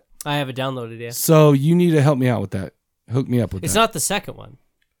have it? I have it downloaded. Yeah. So you need to help me out with that. Hook me up with It's that. not the second one.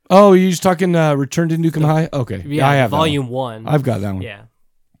 Oh, you're just talking Return to Nuke High? Okay. Yeah, I have Volume 1. I've got that one. Yeah.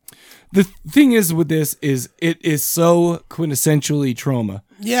 The thing is with this is it is so quintessentially trauma.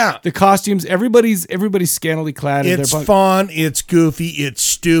 Yeah. The costumes, everybody's scantily clad. It's fun, it's goofy, it's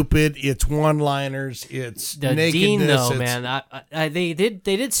stupid, it's one-liners, it's the nakedness. Dean, though, man, they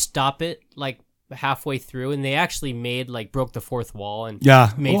did stop it like halfway through, and they actually broke the fourth wall and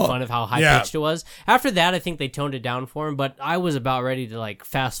made fun of how high-pitched it was. After that, I think they toned it down for him, but I was about ready to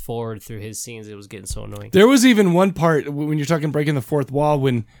fast forward through his scenes. It was getting so annoying. There was even one part when you're talking breaking the fourth wall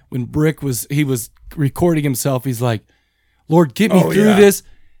when Brick was recording himself. He's like, "Lord, get me through this,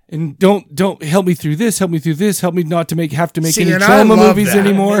 and don't help me through this. Help me through this. Help me not to have to make any trauma movies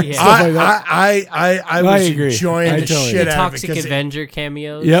anymore." Yeah. I was enjoying the shit out of it. Toxic Avenger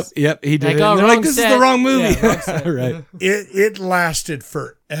cameos. Yep, he did. They're like, "This is the wrong movie." Yeah, right. It lasted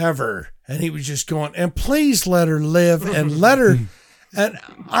forever, and he was just going, "And please let her live, and let her." And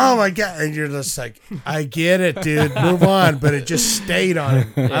oh my God, and you're just like, I get it, dude. Move on, but it just stayed on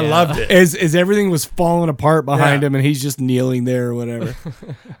him. Yeah. I loved it. As everything was falling apart behind him, and he's just kneeling there or whatever.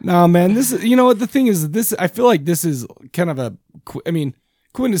 No, man, this is, what the thing is. This, I feel like this is kind of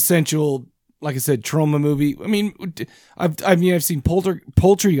quintessential, like I said, trauma movie. I mean, I've seen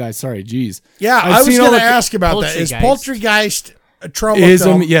Poultrygeist. Sorry, geez. Yeah, I was going to ask about that. Is Poultrygeist a trauma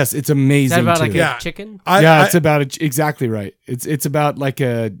film? Yes, it's amazing. Is that about too. a chicken? It's about exactly right. It's about like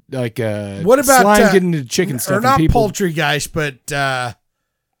a what about slime getting into chicken stuff. Or not Poultrygeist, but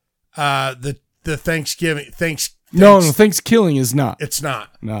the Thanksgiving No, Thanksgiving is not. It's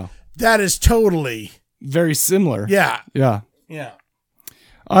not. No, that is totally very similar. Yeah.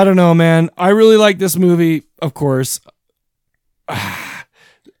 I don't know, man. I really like this movie. Of course.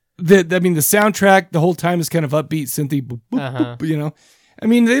 The soundtrack the whole time is kind of upbeat, synthy, boop, boop, boop, I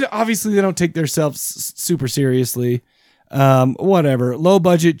mean, they don't take themselves super seriously. Whatever, low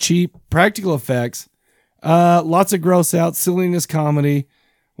budget, cheap, practical effects, lots of gross out, silliness, comedy,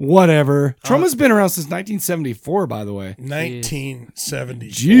 whatever. Trauma's been around since 1974, by the way.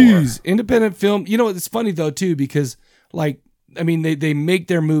 1974. Jeez, independent film. It's funny though too because they make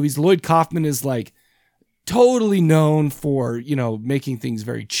their movies. Lloyd Kaufman is totally known for making things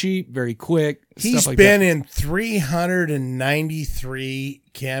very cheap, very quick. He's been in 393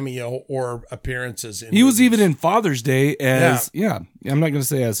 cameo or appearances. He was even in Father's Day as I'm not going to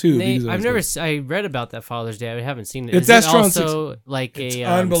say as who. I read about that Father's Day. I haven't seen it. It's also like a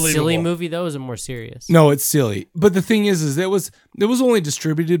silly movie though? Is it more serious? No, it's silly. But the thing is it was only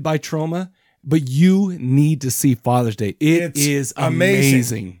distributed by Trauma. But you need to see Father's Day. It's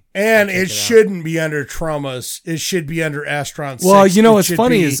amazing. And it shouldn't be under Traumas. It should be under Astron 6. Well, what's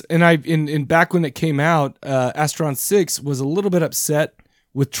funny is, and back when it came out, Astron 6 was a little bit upset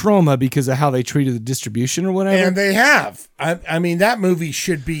with Trauma because of how they treated the distribution or whatever. And they have. I mean, that movie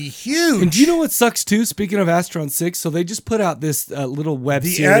should be huge. And do you know what sucks too? Speaking of Astron 6, so they just put out this little web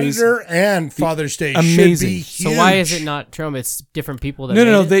series. The Editor and Father's Day should be huge. So why is it not Trauma? It's different people that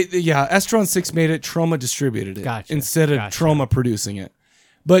No. made it? Astron 6 made it. Trauma distributed it. Gotcha. Instead of Trauma producing it.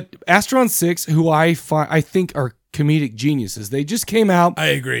 But Astron 6, who I think are comedic geniuses. They just came out. I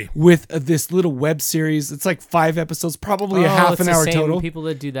agree. With this little web series. It's like 5 episodes, probably a half an hour total. People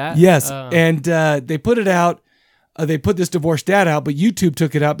that do that. Yes, and they put it out. They put this divorced dad out, but YouTube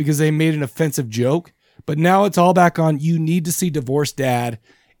took it out because they made an offensive joke. But now it's all back on. You need to see Divorced Dad.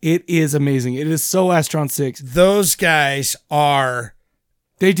 It is amazing. It is so Astron 6. Those guys are.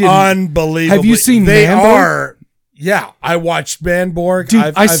 They did unbelievable. Have you seen? They Manborg? are. Yeah, I watched Manborg.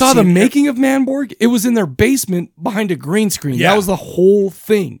 Dude, I saw the making of Manborg. It was in their basement behind a green screen. Yeah. That was the whole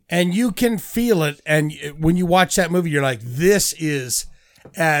thing. And you can feel it. And when you watch that movie, you're like, this is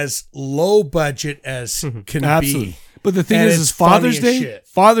as low budget as can be. But the thing is Father's Day.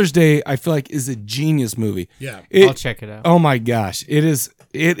 Father's Day, I feel like, is a genius movie. Yeah, I'll check it out. Oh my gosh, it is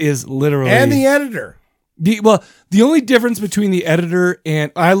literally. And the Editor. The only difference between the Editor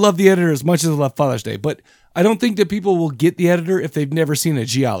and I love the Editor as much as I love Father's Day, but I don't think that people will get the Editor if they've never seen a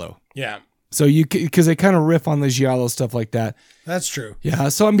giallo. Yeah. So because they kind of riff on the giallo stuff like that. That's true. Yeah.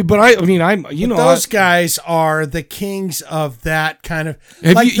 So those guys are the kings of that kind of.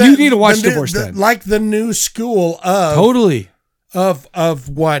 You need to watch Divorced Dad. Like the new school of totally of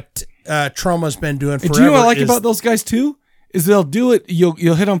what Trauma's been doing forever. And do you know what I like about those guys too? Is they'll do it.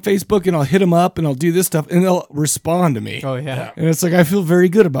 You'll hit on Facebook and I'll hit them up and I'll do this stuff and they'll respond to me. Oh yeah. And it's like I feel very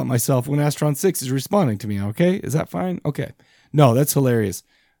good about myself when Astron 6 is responding to me. Okay, is that fine? Okay. No, that's hilarious.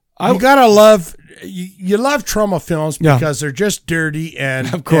 You gotta love you love Trauma films because they're just dirty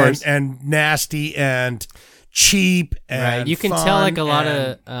and of course and nasty and cheap and right. You can tell like a lot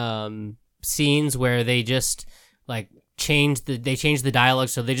of scenes where they just like change the dialogue,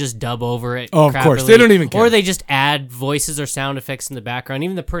 so they just dub over it. Oh, of course, they don't even care. Or they just add voices or sound effects in the background.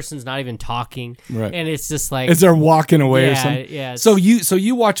 Even the person's not even talking, right? And it's just like as they're walking away or something. Yeah. So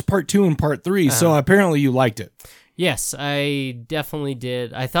you watched part 2 and part 3. So apparently you liked it. Yes, I definitely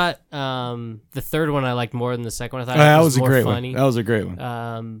did. I thought the third one I liked more than the second one. I thought that was a more great funny. one. That was a great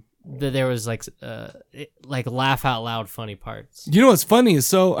one. There was like laugh out loud funny parts. You know what's funny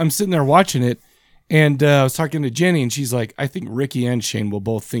is I'm sitting there watching it. And I was talking to Jenny, and she's like, "I think Ricky and Shane will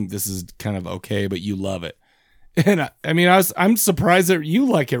both think this is kind of okay, but you love it." And I'm surprised that you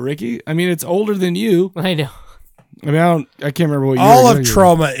like it, Ricky. I mean, it's older than you. I know. I mean, I can't remember what you. All of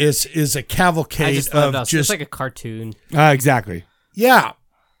Trauma is a cavalcade of just like a cartoon. Exactly. Yeah,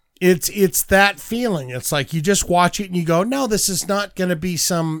 it's that feeling. It's like you just watch it and you go, "No, this is not going to be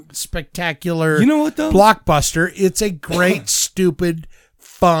some spectacular." You know what though? Blockbuster. It's a great, stupid,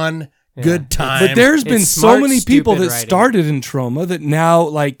 fun. Good time. But there's been so many people that started in Trauma that now,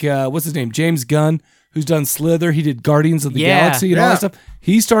 like, what's his name? James Gunn, who's done Slither. He did Guardians of the Galaxy and all that stuff.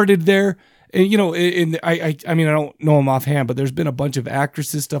 He started there. And, I mean, I don't know him offhand, but there's been a bunch of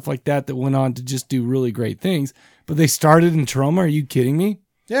actresses, stuff like that went on to just do really great things. But they started in Trauma. Are you kidding me?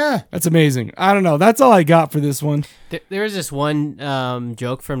 Yeah. That's amazing. I don't know. That's all I got for this one. There was this one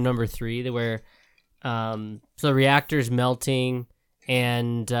joke from number 3 that so the reactor's melting.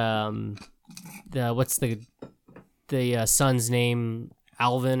 And what's the son's name?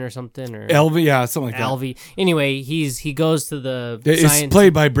 Alvin or something? Or Elvie, yeah, something like Alvie. Anyway, he goes to the It's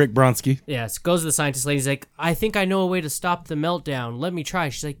played by Brick Bronski. Yes, goes to the scientist lady. He's like, I think I know a way to stop the meltdown. Let me try.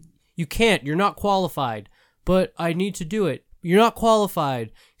 She's like, you can't. You're not qualified. But I need to do it. You're not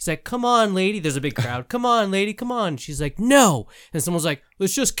qualified. He's like, come on, lady. There's a big crowd. Come on, lady. Come on. She's like, no. And someone's like,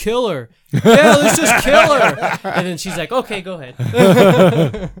 let's just kill her. Yeah, let's just kill her. And then she's like, okay, go ahead.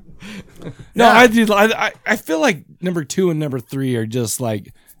 No, I feel like number 2 and number 3 are just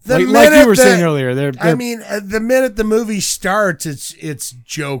like you were saying earlier. They're I mean, the minute the movie starts, it's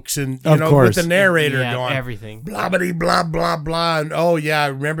jokes and with the narrator going everything, blah blah blah blah blah, and oh yeah,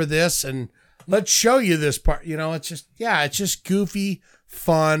 remember this, and let's show you this part. It's just goofy,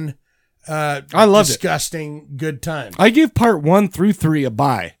 fun. I love disgusting, good time. I give part 1 through 3 a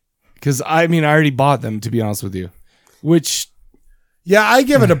buy because I already bought them, to be honest with you. I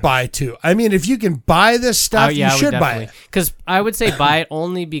give it a buy too. I mean, if you can buy this stuff, you should buy it. Because I would say buy it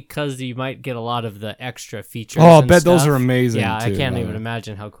only because you might get a lot of the extra features. Oh, I bet those are amazing. Yeah, too, I can't even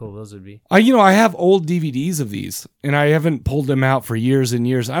imagine how cool those would be. I have old DVDs of these, and I haven't pulled them out for years and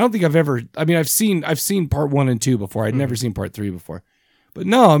years. I don't think I've ever. I mean, I've seen part 1 and 2 before. I'd never seen part 3 before. But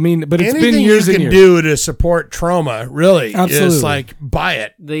no, I mean, it's anything been years and years. Anything you can do to support Trauma, really, absolutely, is like buy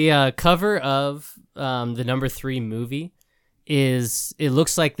it. The cover of the number 3 movie it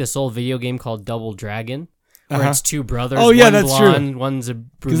looks like this old video game called Double Dragon, where it's two brothers. Oh yeah, one that's blonde, true. One's a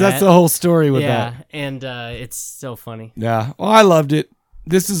brunette. Because that's the whole story with that. Yeah, and it's so funny. Yeah, well, I loved it.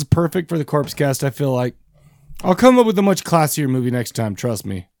 This is perfect for the Corpse Cast. I feel like I'll come up with a much classier movie next time. Trust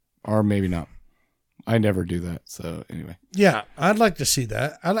me, or maybe not. I never do that. So anyway, yeah, I'd like to see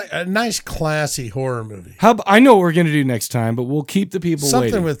that. I like a nice, classy horror movie. I know what we're gonna do next time, but we'll keep the people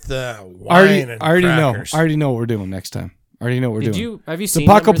something waiting. with wine and I already crackers. know. I already know what we're doing next time. I already know what we're doing. Have you seen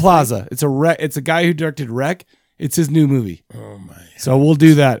Paco Plaza? It's a guy who directed Wreck. It's his new movie. Oh my! So we'll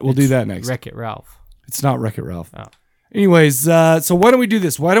do that. We'll do that next. Wreck-It Ralph. It's not Wreck-It Ralph. Oh. Anyways, so why don't we do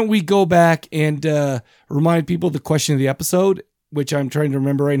this? Why don't we go back and remind people the question of the episode, which I'm trying to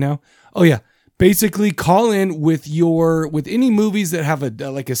remember right now. Oh yeah. Basically, call in with any movies that have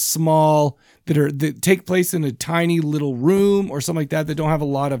a small that take place in a tiny little room or something like that don't have a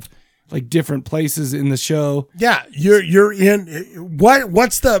lot of like different places in the show. Yeah, you're in.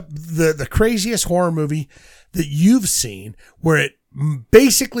 What's the craziest horror movie that you've seen where it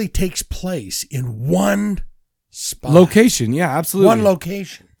basically takes place in one spot? Location, yeah, absolutely. One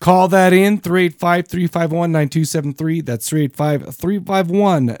location. Call that in, 385-351-9273. That's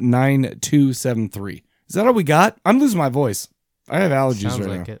 385-351-9273. Is that all we got? I'm losing my voice. I have allergies Sounds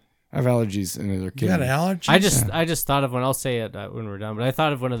right like now. it. I have allergies and they're You got allergies? I just thought of one. I'll say it when we're done. But I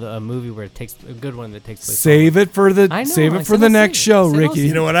thought of a movie where it takes a good one that takes place. Save it for the next show, Ricky.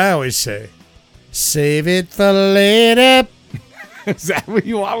 You know what I always say? Save it for later. Is that what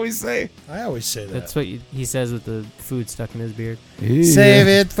you always say? I always say that. That's what he says with the food stuck in his beard. Yeah. Save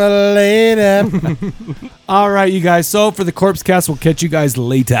it for later. All right, you guys. So for the Corpse Cast, we'll catch you guys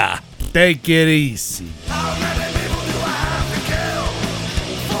later. Take it easy. All right.